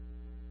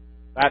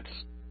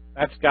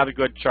 That's got a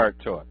good chart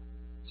to it.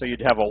 So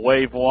you'd have a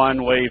wave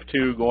 1, wave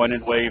 2, going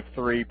in wave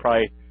 3,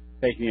 probably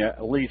taking you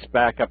at least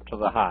back up to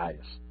the highs.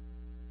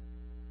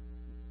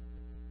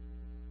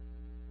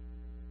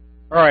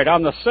 All right,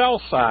 on the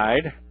sell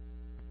side,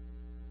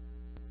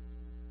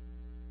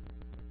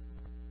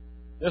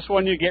 This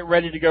one you get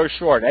ready to go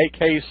short.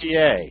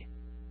 AKCA.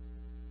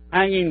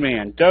 Hanging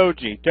Man.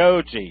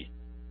 Doji.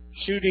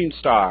 Shooting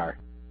Star.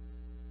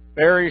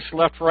 Bearish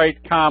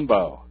left-right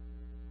combo.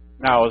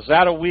 Now, is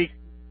that a weak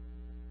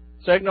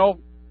signal?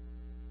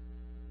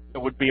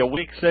 It would be a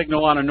weak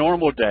signal on a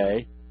normal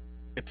day.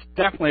 It's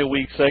definitely a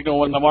weak signal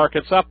when the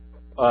market's up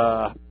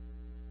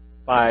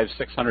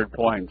 500-600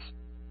 points.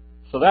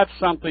 So that's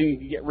something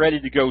you get ready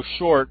to go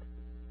short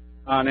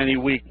on any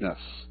weakness.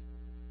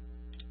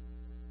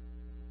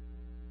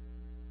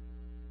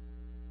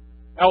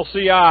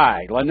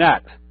 LCI,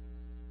 Lannett.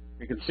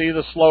 You can see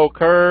the slow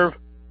curve.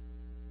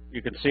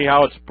 You can see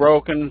how it's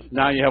broken.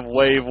 Now you have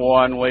wave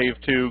 1, wave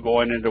 2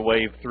 going into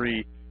wave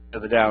 3 to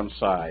the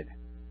downside.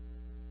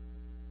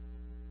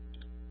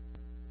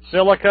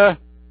 Silica,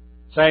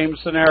 same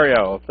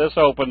scenario. If this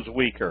opens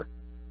weaker,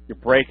 you're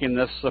breaking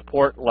this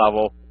support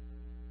level.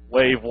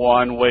 Wave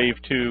 1, wave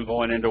 2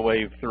 going into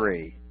wave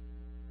 3.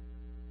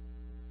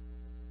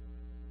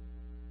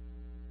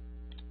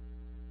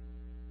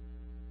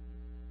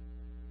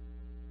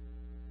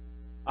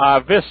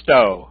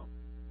 Vista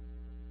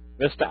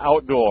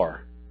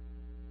Outdoor.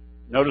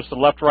 Notice the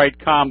left-right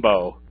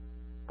combo.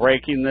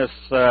 Breaking this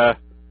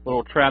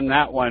little trend,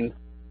 that one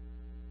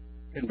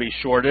can be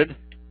shorted.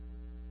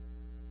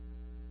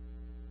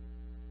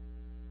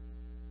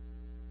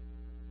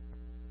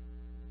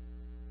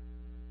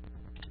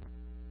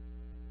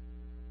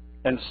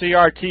 And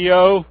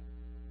CRTO,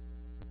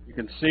 you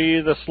can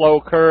see the slow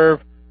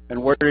curve.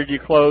 And where did you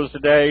close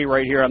today?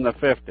 Right here on the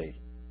 50.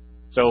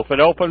 So if it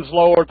opens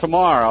lower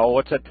tomorrow,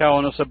 what's it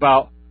telling us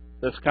about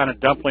this kind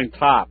of dumpling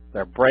top?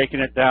 They're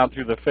breaking it down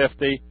through the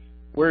 50.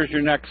 Where's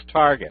your next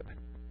target?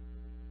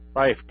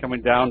 Right,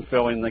 coming down,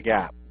 filling the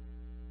gap.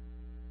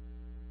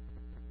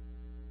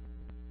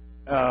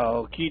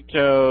 Oh,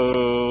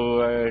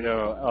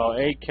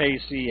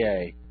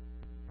 AKCA.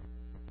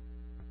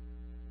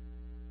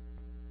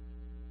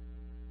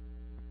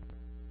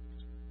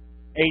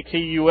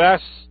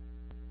 ATUS,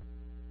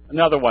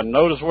 another one.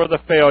 Notice where the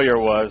failure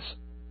was.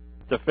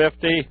 The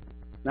 50.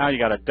 Now you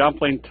got a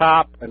dumpling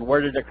top, and where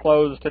did it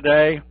close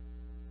today?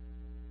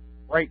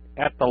 Right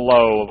at the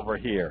low over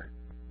here.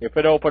 If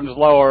it opens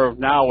lower,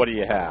 now what do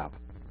you have?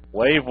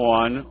 Wave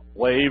 1,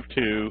 wave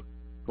 2,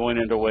 going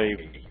into wave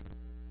 8.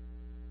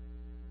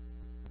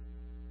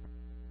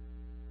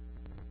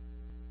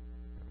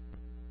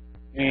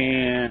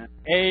 And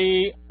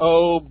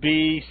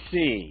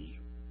AOBC.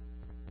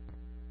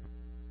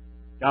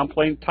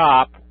 Dumpling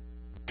top.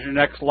 Your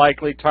next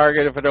likely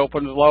target if it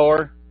opens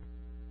lower.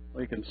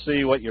 We can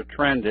see what your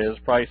trend is,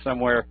 probably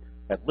somewhere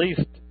at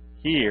least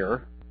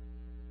here.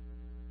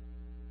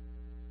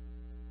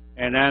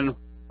 And then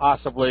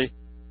possibly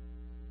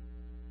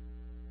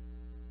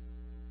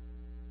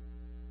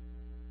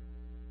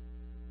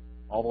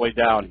all the way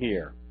down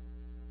here.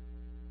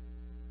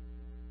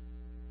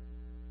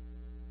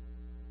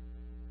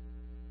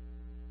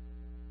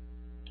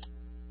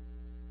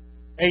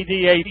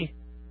 AD80.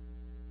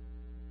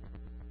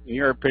 In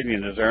your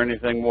opinion, is there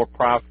anything more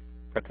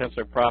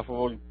potentially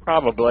profitable?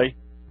 Probably.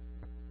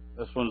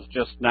 This one's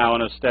just now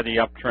in a steady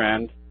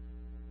uptrend.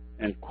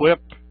 And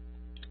Quip,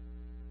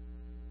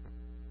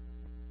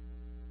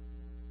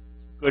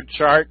 good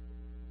chart,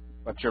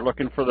 but you're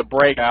looking for the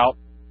breakout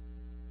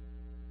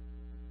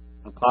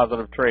on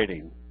positive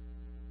trading.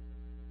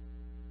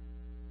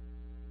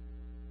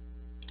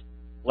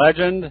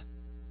 Legend,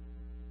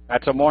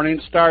 that's a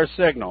Morningstar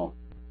signal,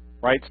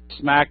 right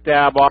smack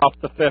dab off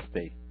the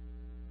 50.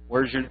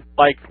 Where's your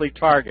likely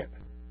target?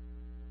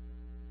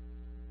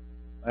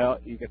 Well,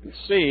 you can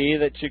see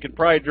that you can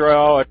probably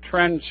draw a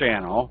trend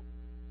channel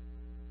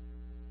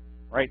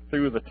right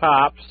through the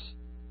tops,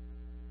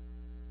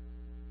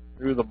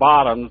 through the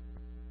bottoms.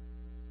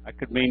 That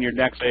could mean your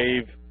next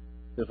wave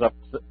is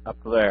up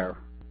there.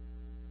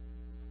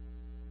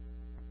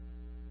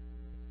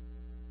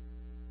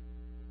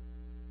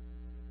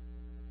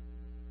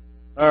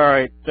 All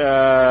right,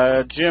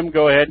 Jim,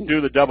 go ahead and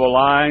do the double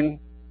line.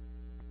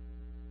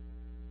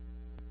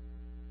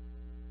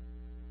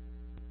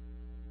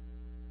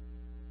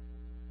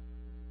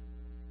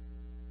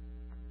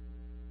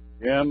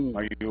 Jim,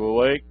 are you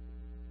awake?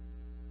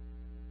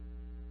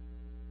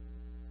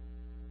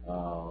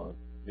 Oh,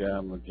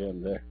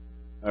 Jim there.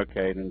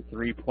 Okay, then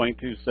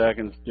 3.2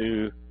 seconds,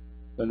 do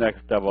the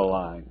next double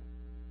line.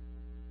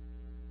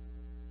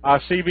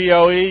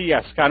 CBOE,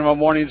 yes, kind of a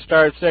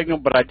Morningstar signal,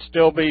 but I'd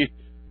still be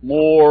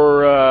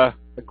more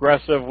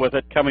aggressive with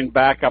it coming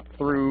back up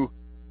through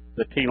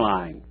the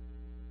T-line.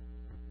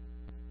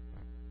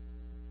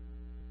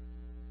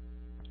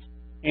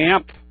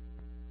 AMP,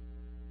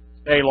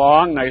 stay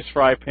long, nice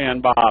fry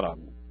pan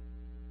bottom.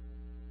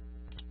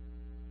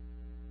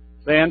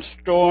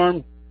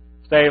 Sandstorm,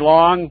 stay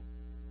long,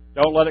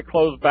 don't let it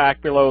close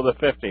back below the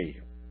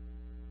 50.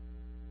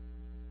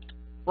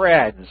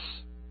 Freds.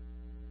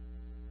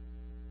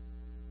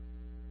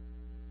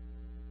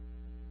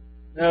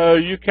 No,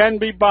 you can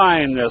be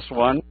buying this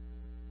one.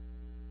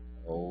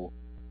 Oh.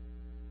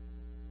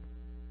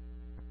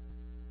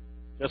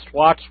 Just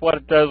watch what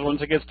it does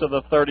once it gets to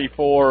the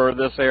 34 or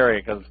this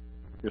area, because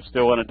you're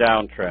still in a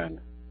downtrend.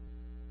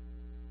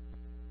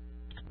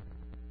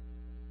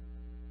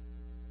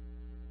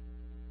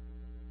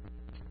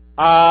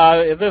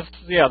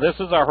 This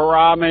is a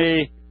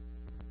Harami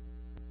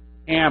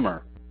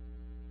hammer.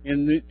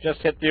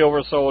 Just hit the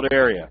oversold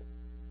area.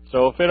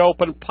 So if it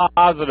opened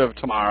positive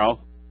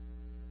tomorrow,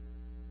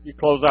 you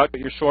close out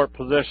your short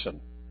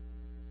position.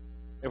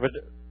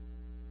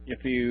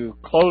 If you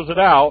close it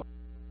out,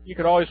 you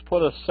could always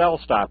put a sell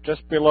stop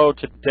just below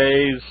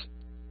today's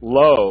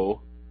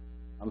low.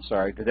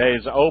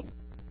 Today's open.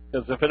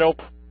 Because if it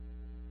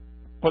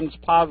opens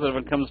positive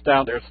and comes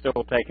down, they're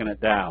still taking it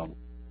down.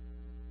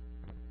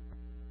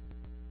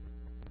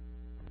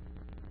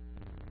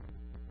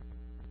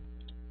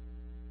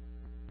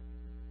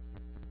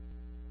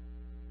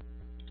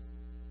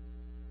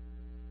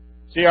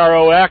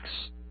 CROX,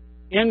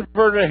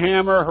 inverted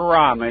hammer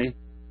Harami,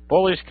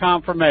 bullish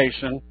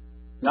confirmation.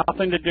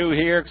 Nothing to do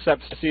here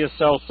except to see a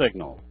sell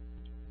signal.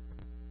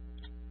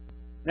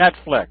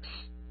 Netflix.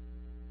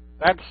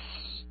 That's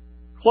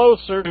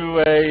closer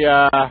to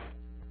a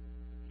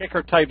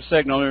kicker type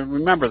signal. And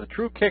remember, the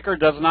true kicker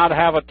does not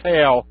have a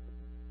tail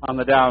on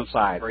the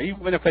downside. Or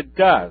even if it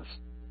does,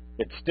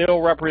 it still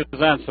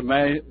represents a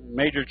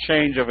major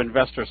change of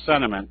investor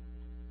sentiment.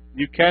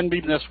 You can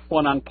beat this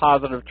one on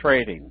positive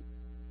trading.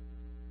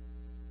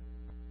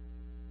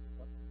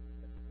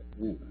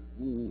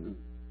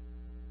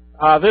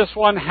 This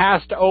one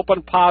has to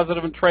open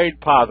positive and trade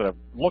positive.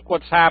 Look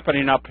what's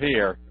happening up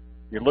here.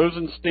 You're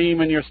losing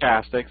steam in your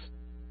stochastics.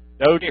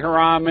 Doji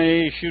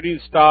Harami, shooting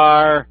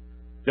star,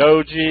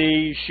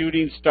 Doji,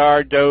 shooting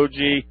star,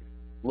 Doji,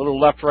 little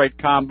left-right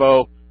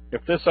combo.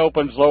 If this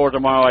opens lower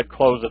tomorrow, I'd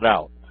close it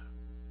out.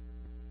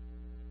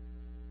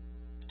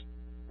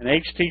 An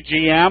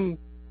HTGM.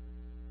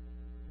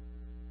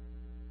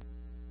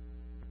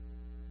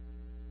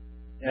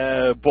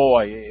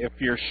 Boy, if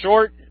you're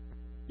short,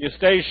 you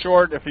stay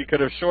short. If you could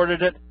have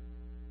shorted it,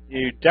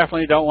 you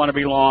definitely don't want to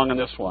be long on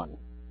this one.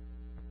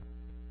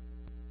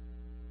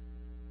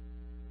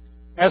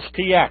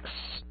 STX.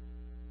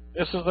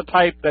 This is the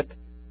type that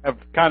have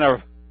kind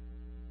of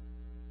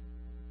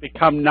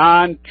become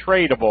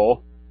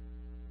non-tradable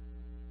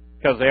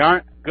because they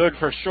aren't good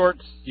for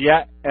shorts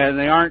yet, and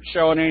they aren't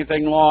showing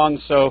anything long,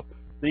 so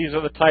these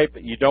are the type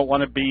that you don't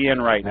want to be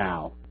in right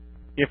now.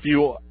 If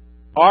you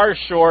are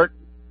short,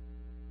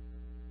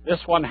 this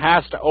one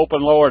has to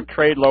open lower and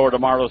trade lower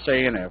tomorrow,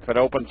 saying if it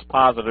opens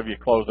positive, you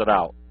close it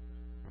out.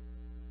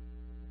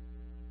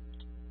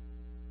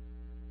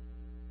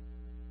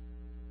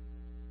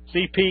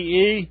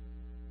 CPE,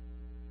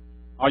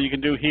 all you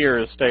can do here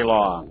is stay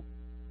long.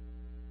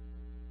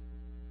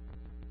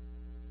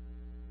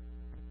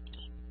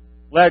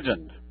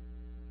 Legend,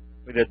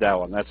 we did that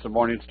one. That's the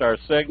Morningstar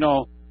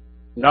signal.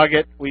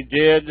 Nugget, we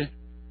did.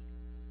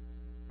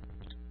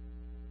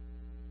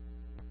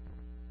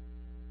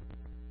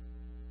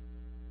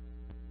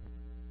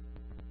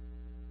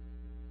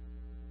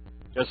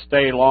 Just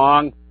stay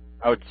long.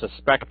 I would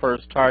suspect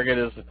first target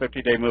is the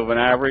 50-day moving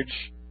average.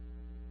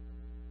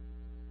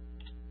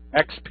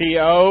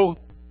 XPO,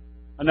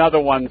 another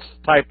one's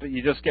type that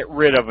you just get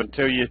rid of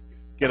until you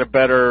get a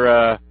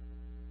better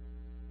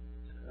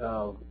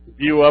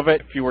view of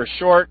it. If you were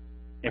short,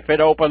 if it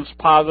opens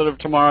positive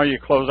tomorrow, you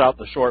close out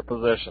the short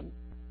position.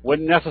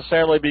 Wouldn't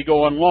necessarily be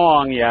going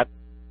long yet,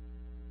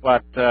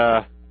 but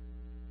I'd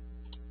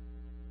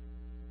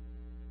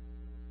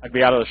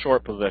be out of the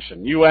short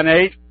position.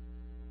 UNH,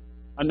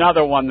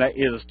 another one that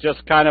is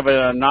just kind of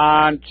a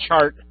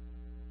non-chart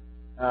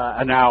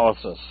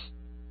analysis.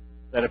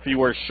 That if you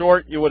were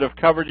short, you would have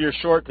covered your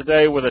short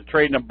today with a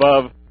trading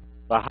above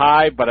the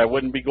high, but I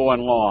wouldn't be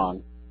going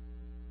long.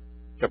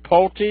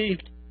 Chipotle.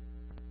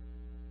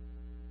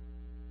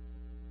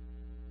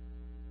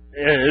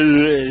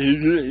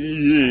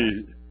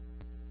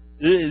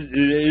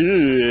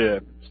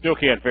 Still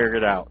can't figure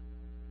it out.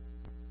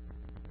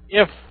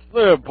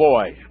 Oh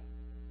boy.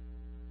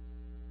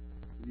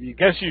 I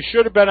guess you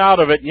should have been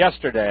out of it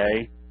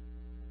yesterday.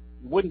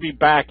 Wouldn't be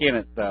back in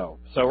it though.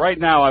 So right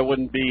now I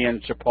wouldn't be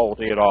in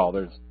Chipotle at all.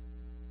 There's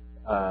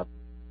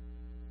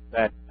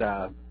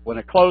when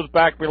it closed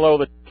back below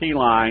the T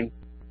line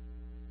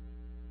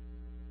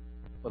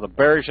with a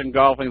bearish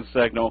engulfing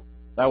signal,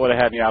 that would have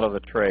had me out of the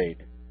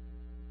trade.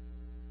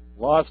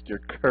 Lost your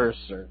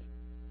cursor.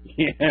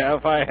 Yeah,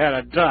 if I had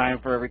a dime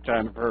for every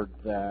time I've heard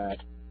that.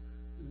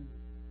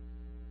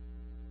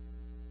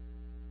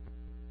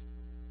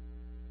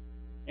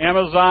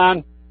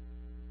 Amazon,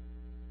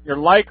 you're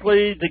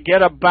likely to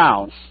get a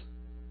bounce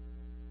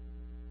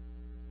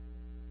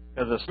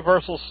because it's a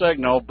reversal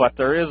signal, but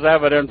there is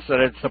evidence that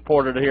it's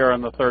supported here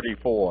on the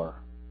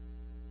 34.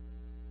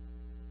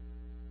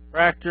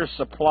 Tractor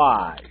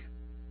Supply.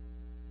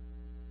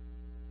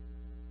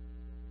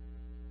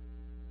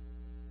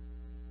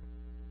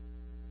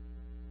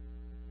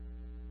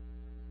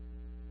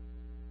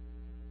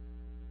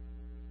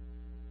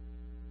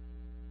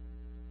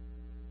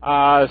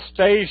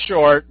 Stay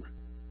short.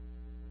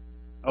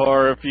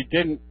 Or if you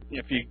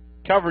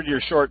covered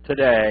your short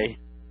today,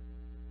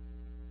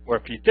 or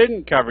if you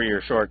didn't cover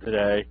your short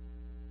today,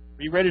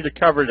 Be ready to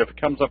cover it if it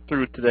comes up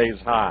through today's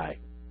high.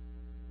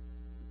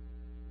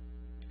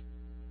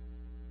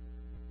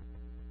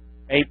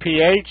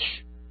 APH,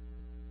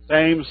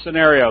 same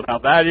scenario. Now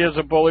that is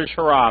a bullish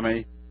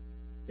Harami.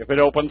 If it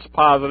opens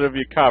positive,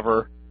 you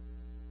cover.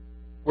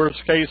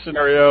 Worst case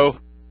scenario, it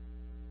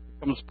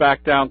comes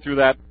back down through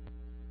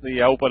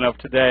the open of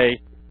today,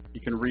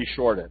 you can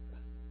reshort it.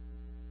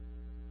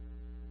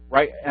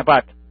 Right,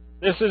 but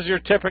this is your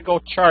typical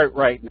chart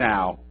right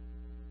now.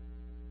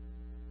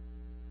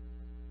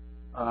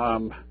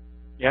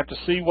 You have to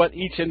see what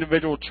each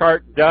individual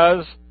chart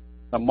does.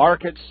 The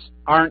markets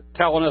aren't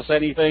telling us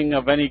anything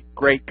of any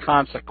great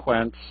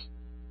consequence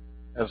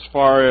as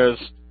far as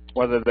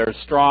whether there's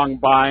strong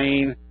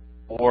buying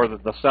or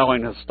that the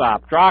selling has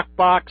stopped.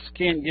 Dropbox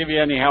can't give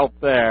you any help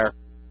there.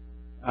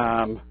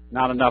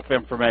 Not enough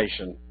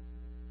information.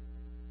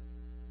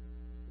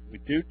 We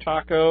do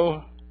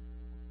Taco.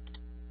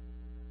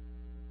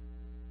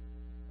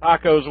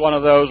 Taco's one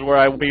of those where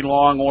I would be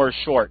long or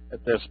short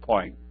at this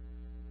point.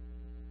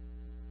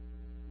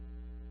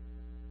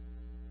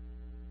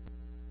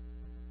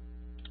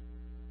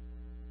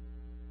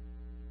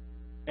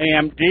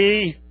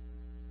 AMD,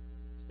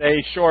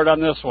 stay short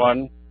on this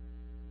one.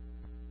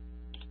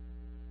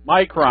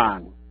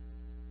 Micron,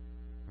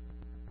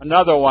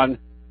 another one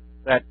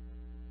that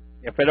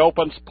if it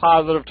opens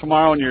positive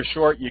tomorrow and you're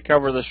short, you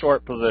cover the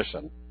short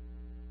position.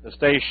 To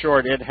stay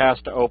short, it has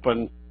to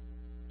open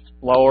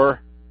lower.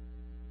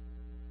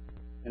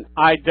 And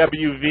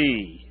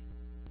IWV.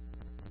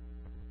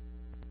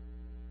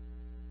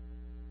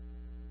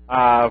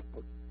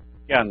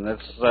 Again,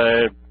 that's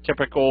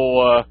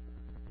typical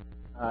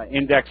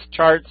index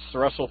charts,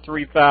 Russell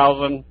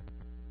 3000.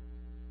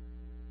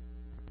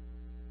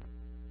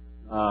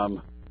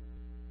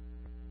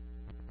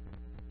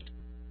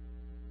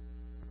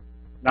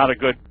 Not a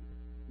good,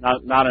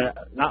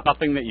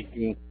 nothing that you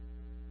can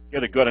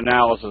get a good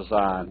analysis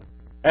on.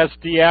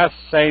 SDS,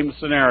 same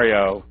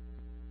scenario.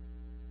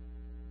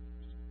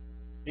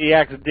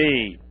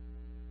 DXD,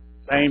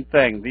 same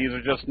thing. These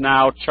are just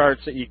now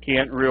charts that you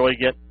can't really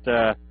get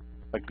a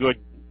good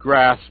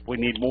grasp. We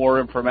need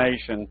more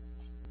information.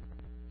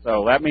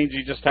 So that means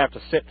you just have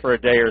to sit for a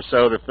day or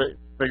so to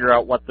figure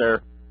out what the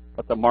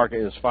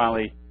market is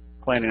finally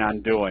planning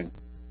on doing.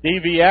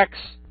 DVX,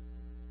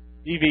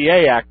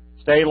 DVAX,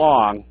 stay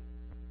long.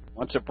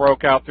 Once it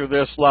broke out through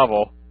this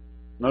level,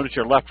 notice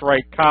your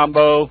left-right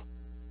combo,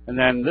 and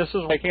then this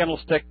is why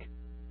candlestick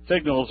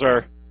signals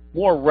are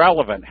more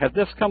relevant. Had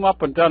this come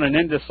up and done an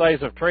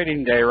indecisive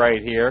trading day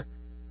right here,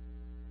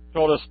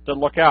 told us to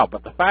look out.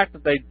 But the fact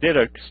that they did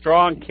a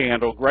strong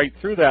candle right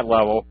through that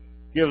level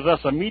gives us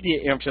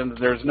immediate information that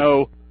there's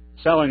no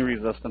selling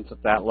resistance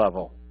at that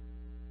level.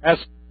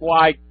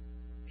 SYK.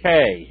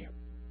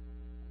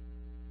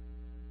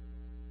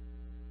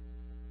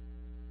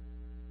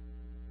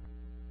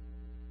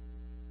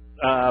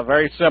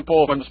 Very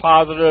simple. When it's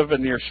positive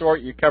and you're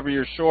short, you cover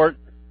your short.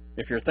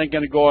 If you're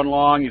thinking of going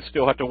long, you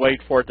still have to wait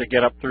for it to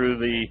get up through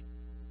the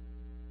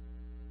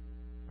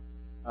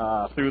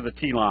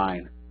T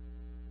line.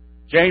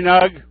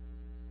 JNUG,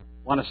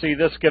 want to see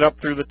this get up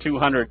through the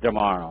 200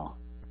 tomorrow.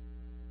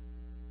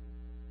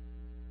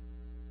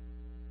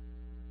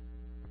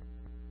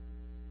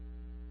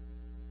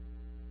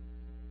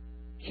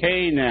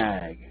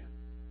 KNAG.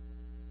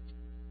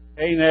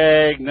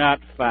 KNAG not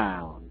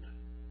found.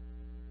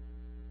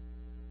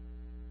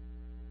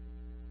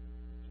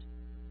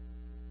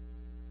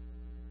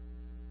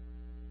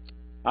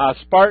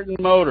 Spartan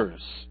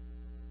Motors,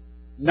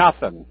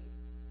 nothing.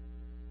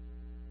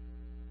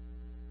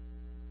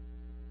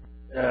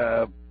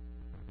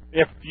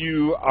 If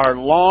you are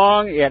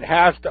long, it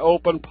has to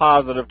open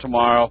positive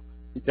tomorrow.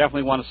 You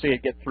definitely want to see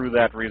it get through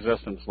that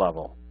resistance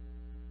level.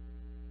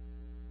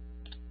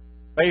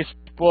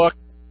 Facebook,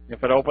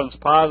 if it opens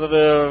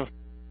positive,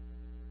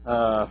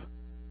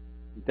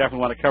 you definitely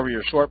want to cover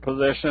your short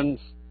positions.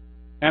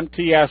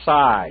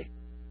 MTSI,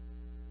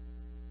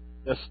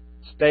 just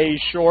stay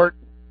short.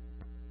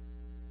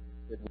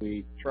 Did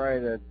we try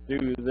to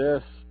do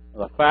this?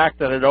 The fact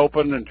that it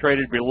opened and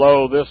traded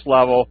below this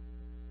level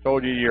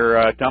told you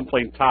your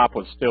dumpling top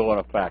was still in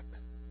effect.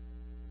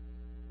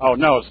 Oh,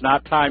 no, it's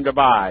not time to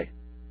buy.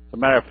 As a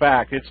matter of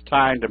fact, it's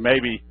time to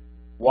maybe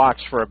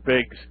watch for a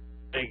big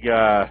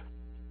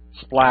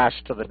splash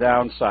to the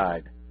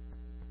downside.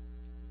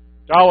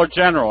 Dollar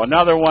General,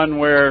 another one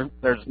where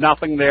there's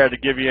nothing there to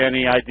give you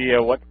any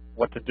idea what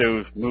to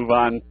do. Move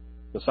on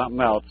to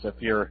something else. If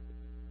you're,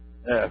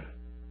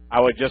 I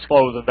would just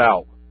close it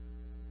out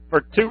for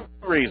two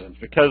reasons.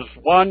 Because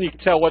one, you can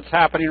tell what's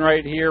happening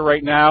right here,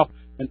 right now,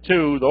 and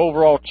two, the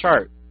overall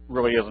chart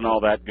really isn't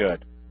all that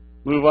good.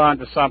 Move on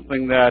to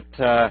something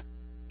that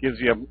gives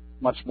you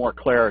much more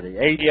clarity.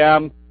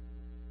 ADM,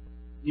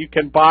 you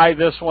can buy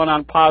this one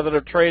on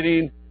positive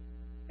trading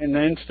in the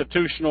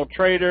institutional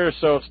trader,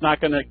 so it's not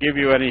going to give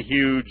you any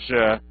huge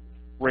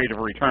rate of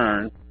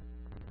return.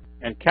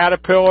 And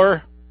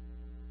Caterpillar,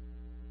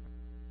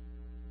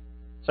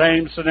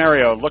 same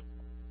scenario.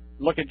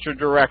 Look at your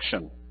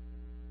direction.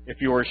 If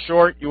you were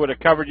short, you would have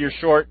covered your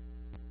short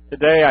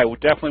today, I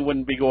definitely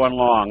wouldn't be going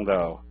long,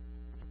 though.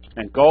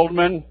 And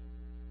Goldman,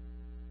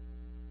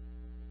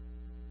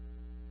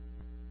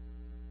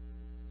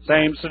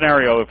 same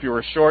scenario. If you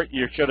were short,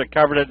 you should have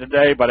covered it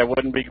today, but I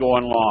wouldn't be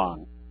going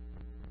long.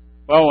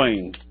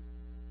 Boeing,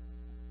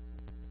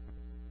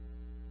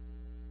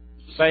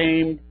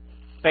 same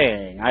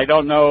thing. I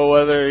don't know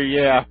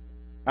whether,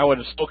 I would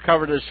have still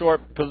covered a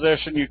short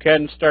position. You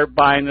can start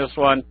buying this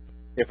one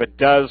if it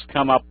does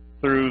come up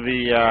through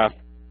the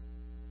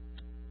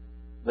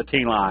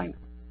T-line.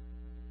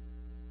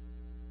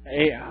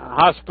 A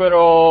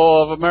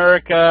Hospital of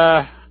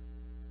America,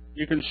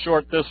 you can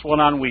short this one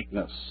on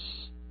weakness.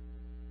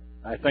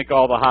 I think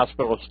all the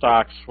hospital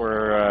stocks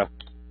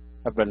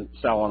have been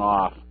selling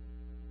off.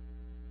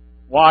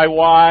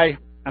 YY,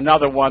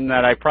 another one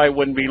that I probably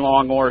wouldn't be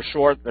long or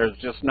short. There's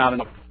just not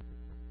enough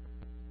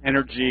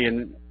energy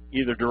in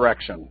either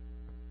direction.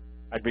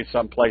 I'd be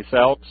someplace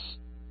else.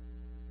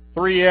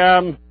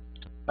 3M,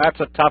 that's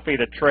a toughie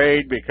to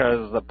trade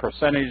because the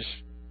percentage,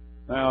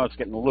 well, it's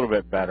getting a little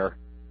bit better.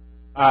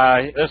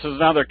 This is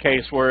another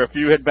case where if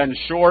you had been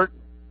short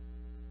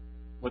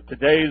with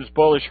today's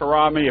bullish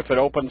Harami, if it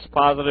opens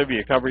positive,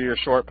 you cover your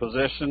short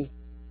position.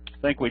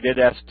 I think we did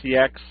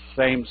STX,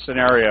 same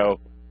scenario.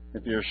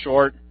 If you're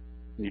short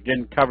and you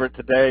didn't cover it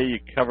today, you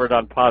cover it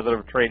on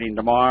positive trading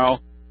tomorrow.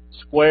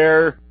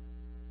 Square,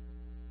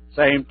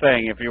 same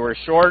thing. If you were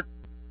short,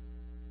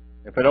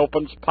 if it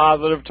opens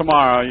positive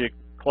tomorrow, you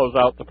close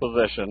out the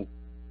position.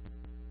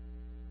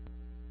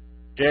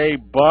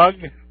 J-Bug,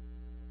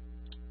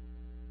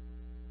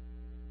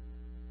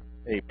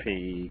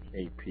 KP.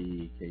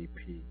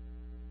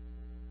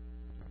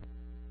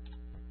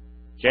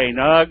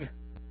 J-Nug.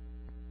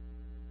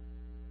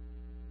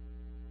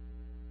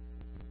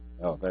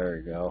 Oh, there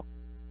you go.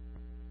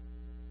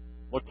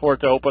 Look for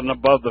it to open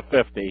above the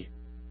 50.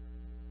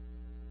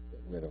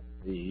 Get rid of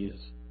these.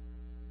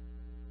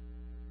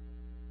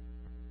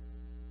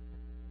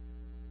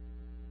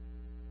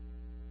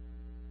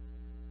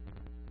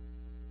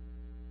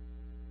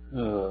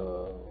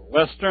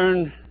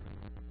 Western.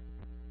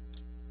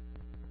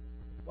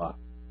 Wow.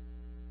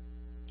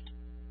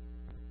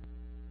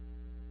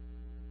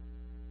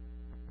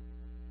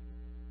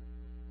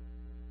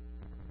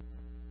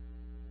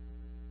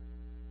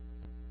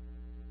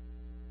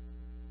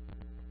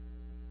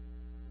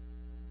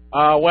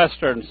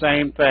 Western,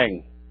 same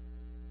thing.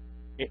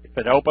 If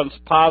it opens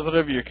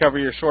positive, you cover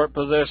your short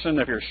position.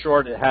 If you're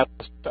short, it has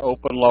to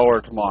open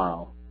lower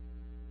tomorrow.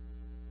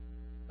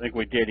 I think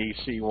we did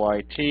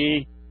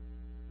ECYT.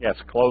 Yes,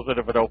 close it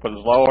if it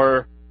opens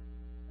lower.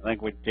 I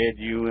think we did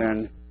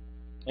UNH.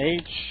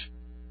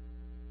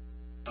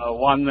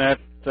 One that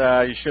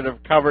you should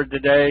have covered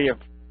today. If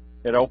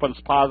it opens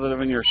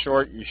positive and you're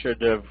short, you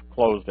should have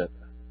closed it.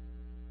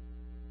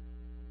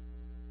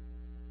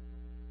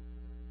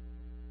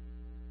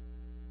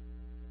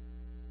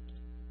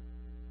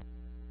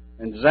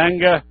 And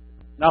Zynga,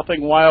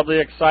 nothing wildly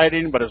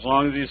exciting, but as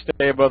long as you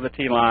stay above the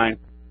T-line,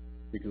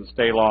 you can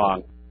stay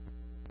long.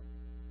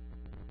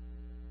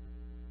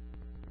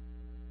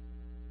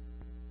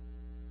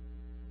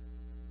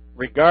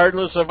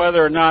 Regardless of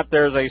whether or not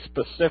there's a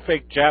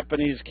specific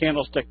Japanese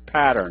candlestick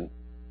pattern,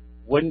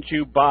 wouldn't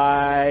you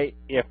buy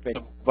if it's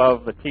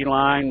above the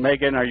T-line?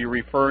 Megan, are you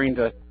referring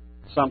to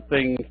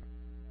something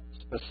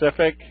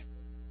specific?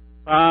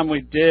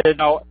 We did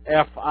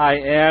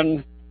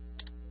FIN.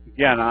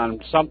 Again, on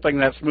something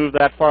that's moved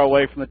that far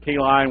away from the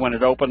T-line, when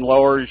it opened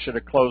lower, you should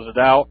have closed it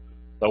out.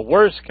 The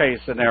worst case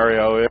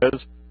scenario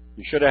is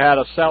you should have had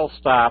a sell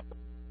stop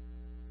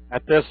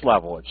at this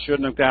level. It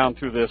shouldn't have gone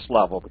through this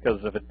level,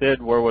 because if it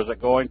did, where was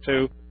it going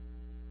to?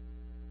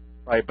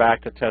 Right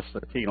back to test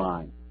the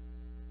T-line.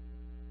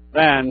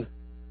 Then,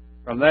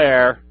 from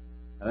there,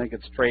 I think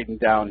it's trading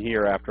down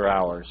here after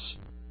hours.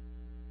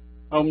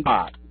 Home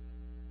dot.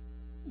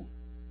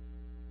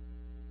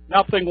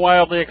 Nothing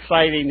wildly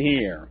exciting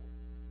here.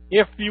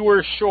 If you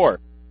were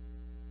short,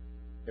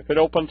 if it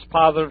opens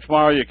positive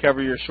tomorrow, you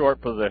cover your short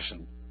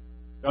position.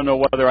 Don't know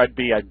whether I'd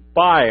be a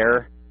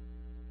buyer,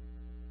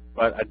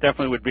 but I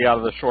definitely would be out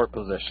of the short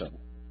position.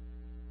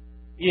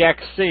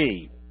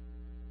 EXC,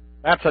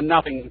 that's a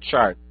nothing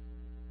chart.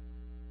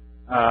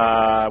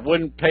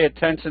 Wouldn't pay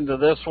attention to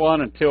this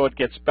one until it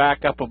gets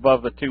back up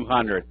above the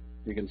 200.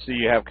 You can see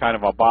you have kind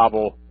of a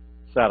bobble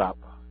setup.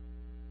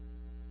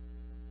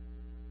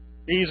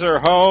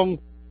 Beazer Home,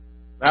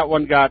 that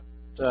one got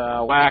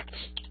whacked.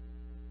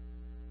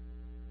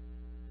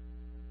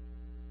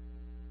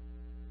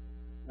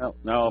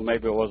 No,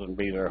 maybe it wasn't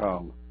Beazer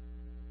Home.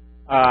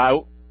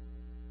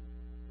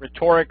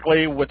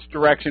 Rhetorically, which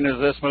direction is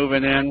this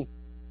moving in?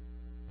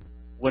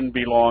 Wouldn't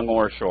be long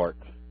or short.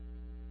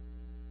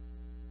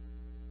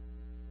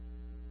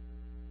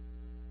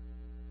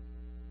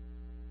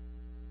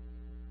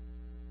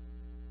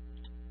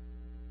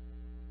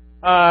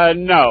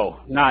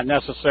 No, not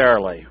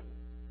necessarily.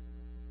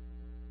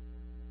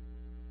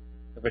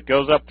 If it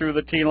goes up through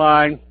the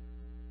T-line,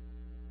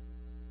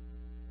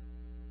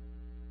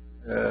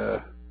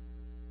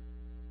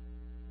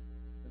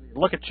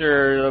 look at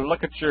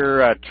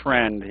your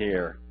trend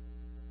here.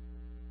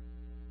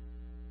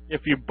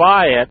 if you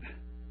buy it,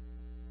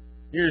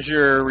 here's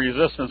your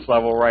resistance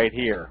level right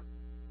here.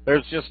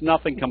 There's just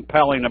nothing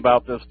compelling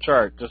about this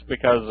chart. Just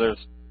because there's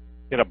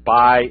a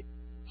buy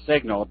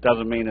signal, it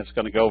doesn't mean it's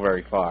going to go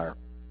very far.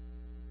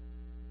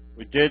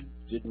 Did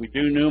we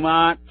do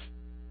Newmont?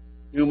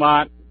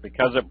 Newmont,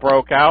 because it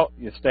broke out,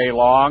 you stay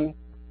long.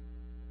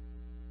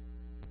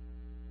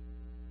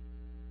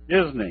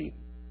 Disney.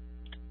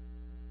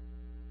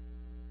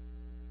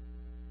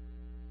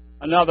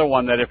 Another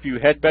one that if you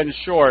had been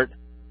short,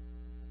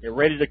 get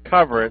ready to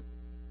cover it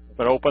if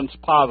it opens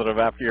positive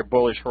after your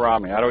bullish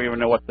Harami. I don't even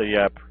know what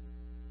the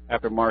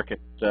aftermarket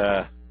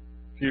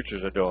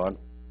futures are doing.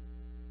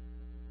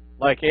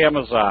 Like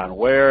Amazon,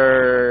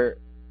 where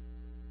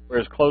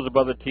it's closed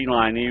above the T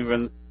line,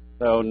 even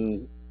though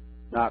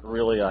not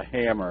really a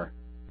hammer.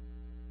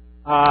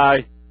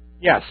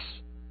 Yes.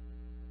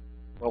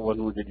 What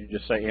one did you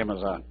just say?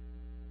 Amazon.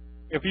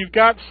 If you've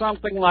got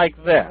something like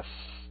this,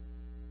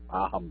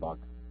 humbug.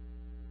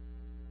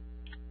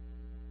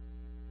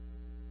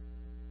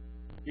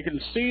 You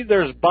can see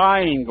there's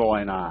buying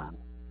going on,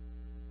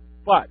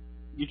 but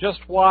you just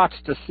watch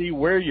to see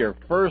where your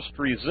first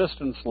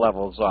resistance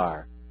levels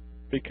are,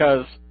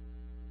 because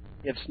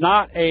it's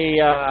not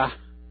a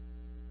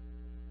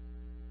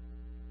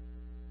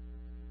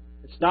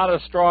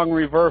strong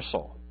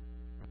reversal.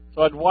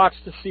 So I'd watch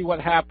to see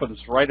what happens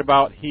right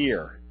about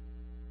here.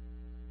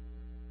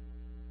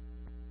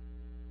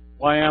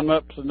 YM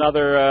up's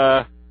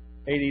another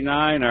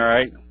 89, all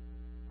right.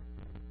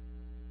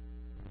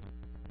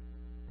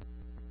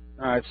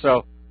 All right,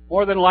 so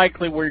more than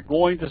likely we're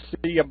going to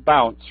see a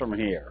bounce from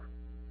here.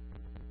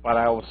 But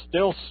I will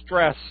still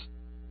stress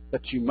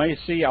that you may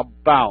see a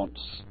bounce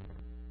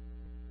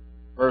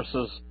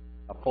versus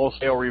a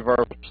full-scale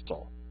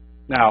reversal.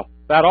 Now,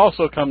 that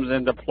also comes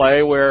into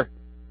play where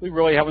we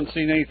really haven't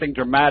seen anything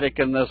dramatic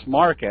in this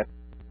market.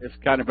 It's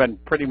kind of been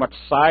pretty much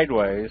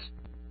sideways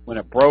when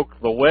it broke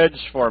the wedge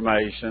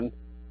formation.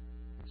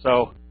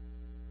 So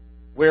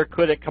where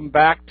could it come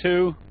back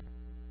to?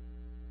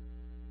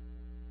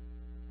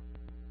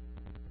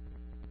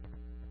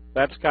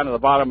 That's kind of the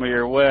bottom of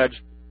your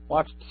wedge.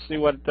 Watch to see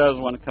what it does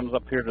when it comes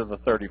up here to the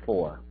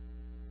 34.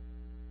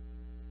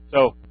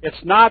 So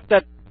it's not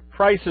that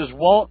prices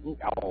won't,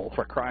 oh,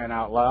 for crying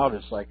out loud,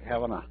 it's like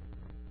having a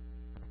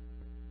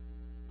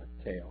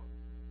tail.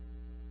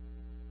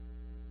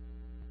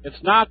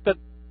 It's not that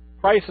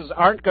prices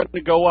aren't going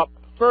to go up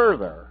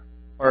further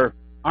or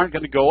aren't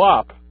going to go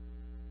up.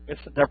 It's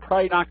that they're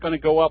probably not going to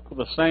go up with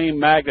the same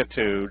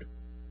magnitude.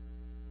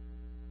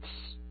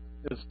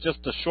 It's just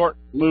a short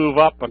move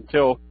up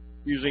until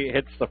usually it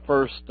hits the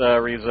first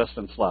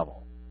resistance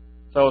level.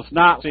 So it's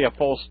not a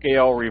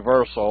full-scale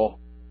reversal,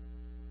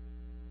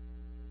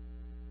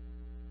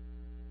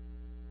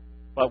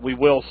 but we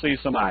will see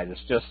some highs.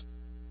 It's just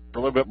a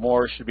little bit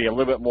more, should be a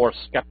little bit more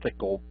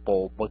skeptical,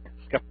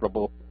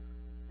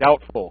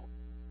 doubtful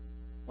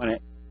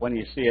when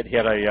you see it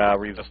hit a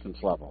resistance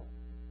level.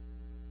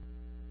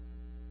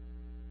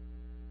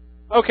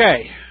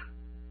 Okay.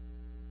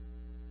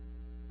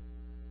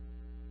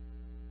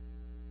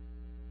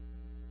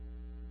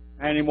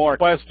 Any more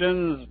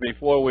questions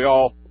before we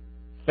all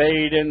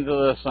fade into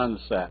the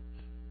sunset?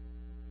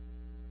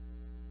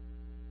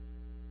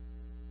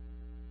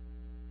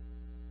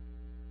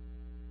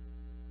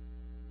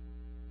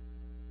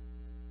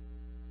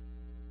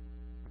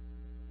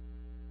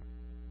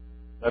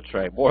 That's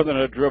right. More than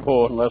a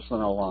dribble and less than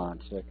a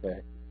launch.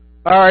 Okay.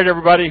 All right,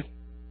 everybody.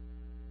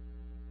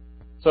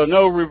 So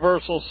no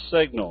reversal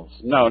signals.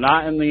 No,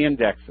 not in the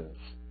indexes.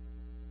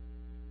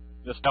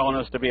 Just telling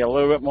us to be a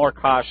little bit more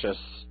cautious.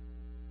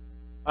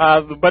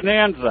 The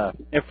Bonanza.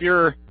 If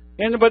you're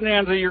in the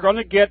Bonanza, you're going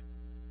to get,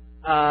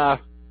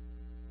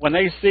 when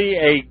they see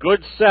a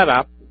good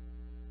setup,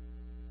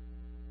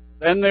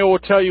 then they will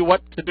tell you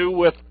what to do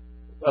with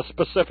a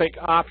specific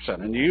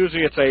option. And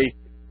usually it's a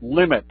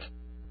limit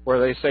where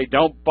they say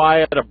don't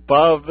buy it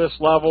above this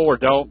level or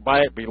don't buy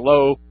it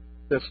below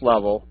this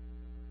level.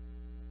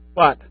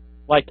 But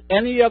like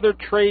any other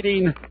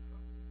trading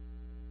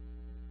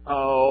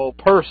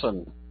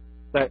person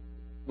that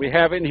we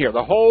have in here,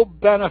 the whole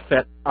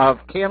benefit of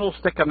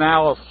candlestick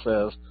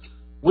analysis,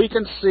 we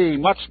can see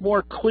much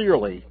more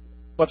clearly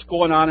what's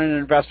going on in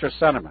investor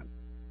sentiment.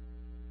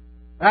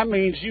 That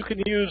means you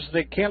can use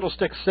the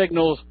candlestick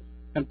signals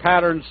and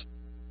patterns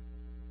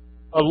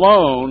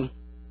alone,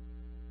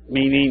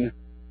 meaning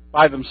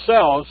by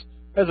themselves,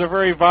 as a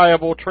very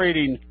viable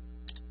trading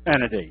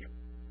entity.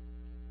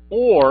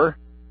 Or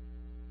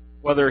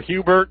whether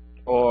Hubert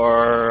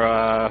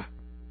or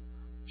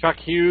Chuck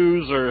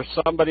Hughes or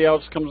somebody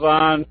else comes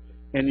on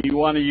and you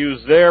want to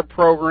use their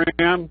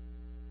program,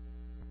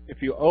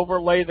 if you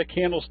overlay the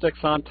candlesticks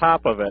on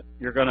top of it,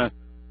 you're going to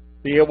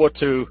be able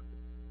to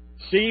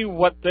see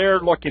what they're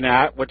looking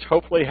at, which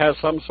hopefully has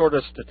some sort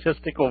of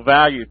statistical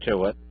value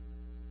to it,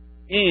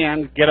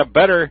 and get a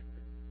better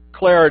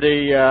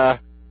clarity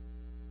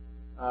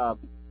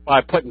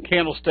by putting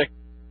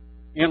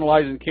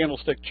analyzing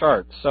candlestick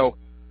charts. So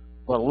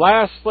the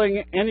last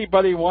thing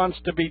anybody wants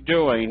to be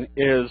doing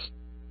is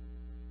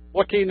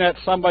looking at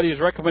somebody's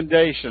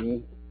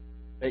recommendation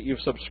that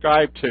you've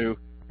subscribed to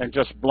and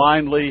just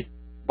blindly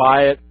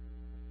buy it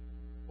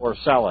or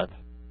sell it.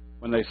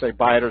 When they say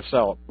buy it or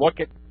sell it, look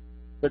at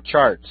the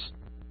charts.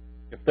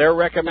 If they're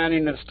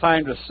recommending it's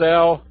time to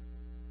sell,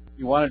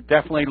 you want to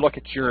definitely look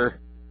at your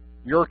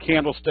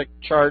candlestick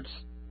charts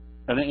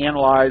and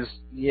analyze,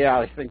 yeah,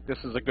 I think this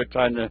is a good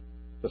time to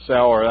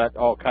sell, or that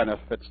all kind of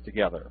fits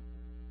together.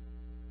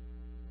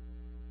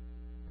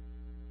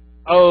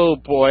 Oh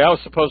boy, I was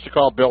supposed to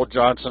call Bill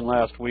Johnson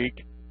last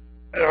week,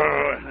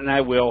 and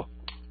I will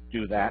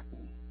do that.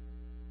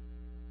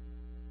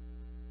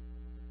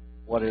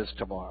 What is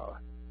tomorrow?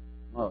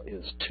 Well,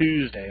 it's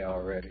Tuesday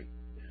already.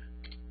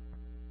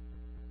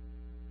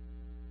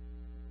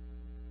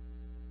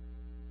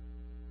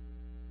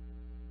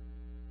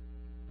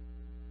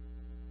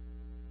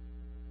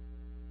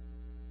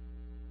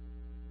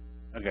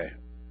 Okay.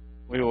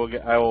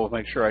 I will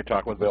make sure I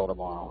talk with Bill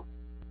tomorrow.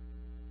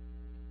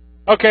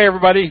 Okay,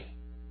 everybody.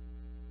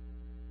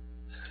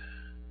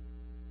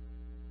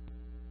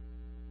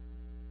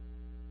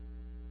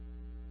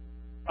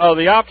 Oh,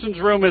 the options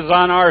room is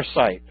on our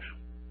site.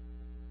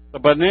 The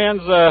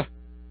Bonanza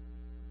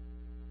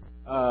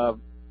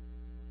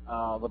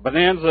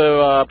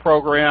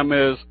program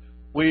is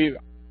we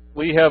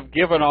have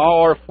given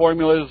all our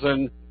formulas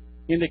and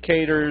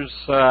indicators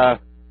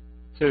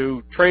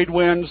to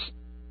Tradewinds.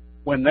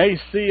 When they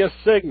see a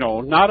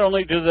signal, not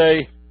only do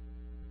they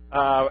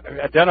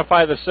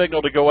identify the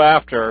signal to go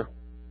after,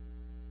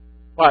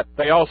 but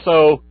they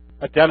also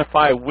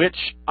identify which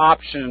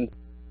option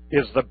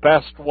is the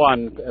best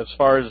one as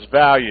far as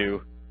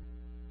value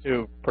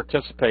to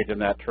participate in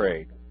that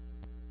trade.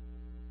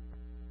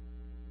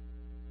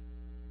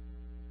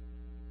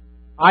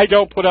 I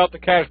don't put out the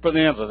cash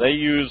bonanza. They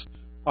use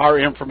our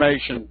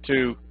information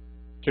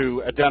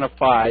to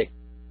identify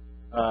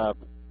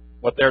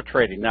what they're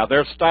trading. Now,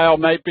 their style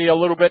might be a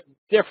little bit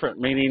different,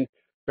 meaning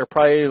they're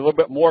probably a little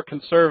bit more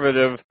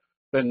conservative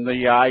than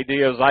the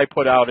ideas I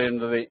put out in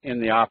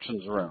the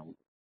options room.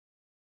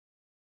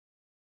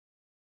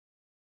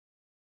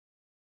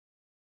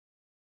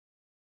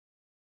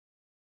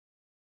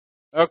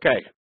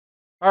 Okay.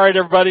 All right,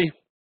 everybody.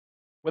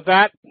 With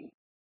that,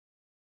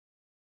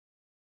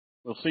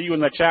 we'll see you in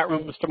the chat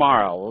rooms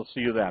tomorrow. We'll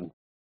see you then.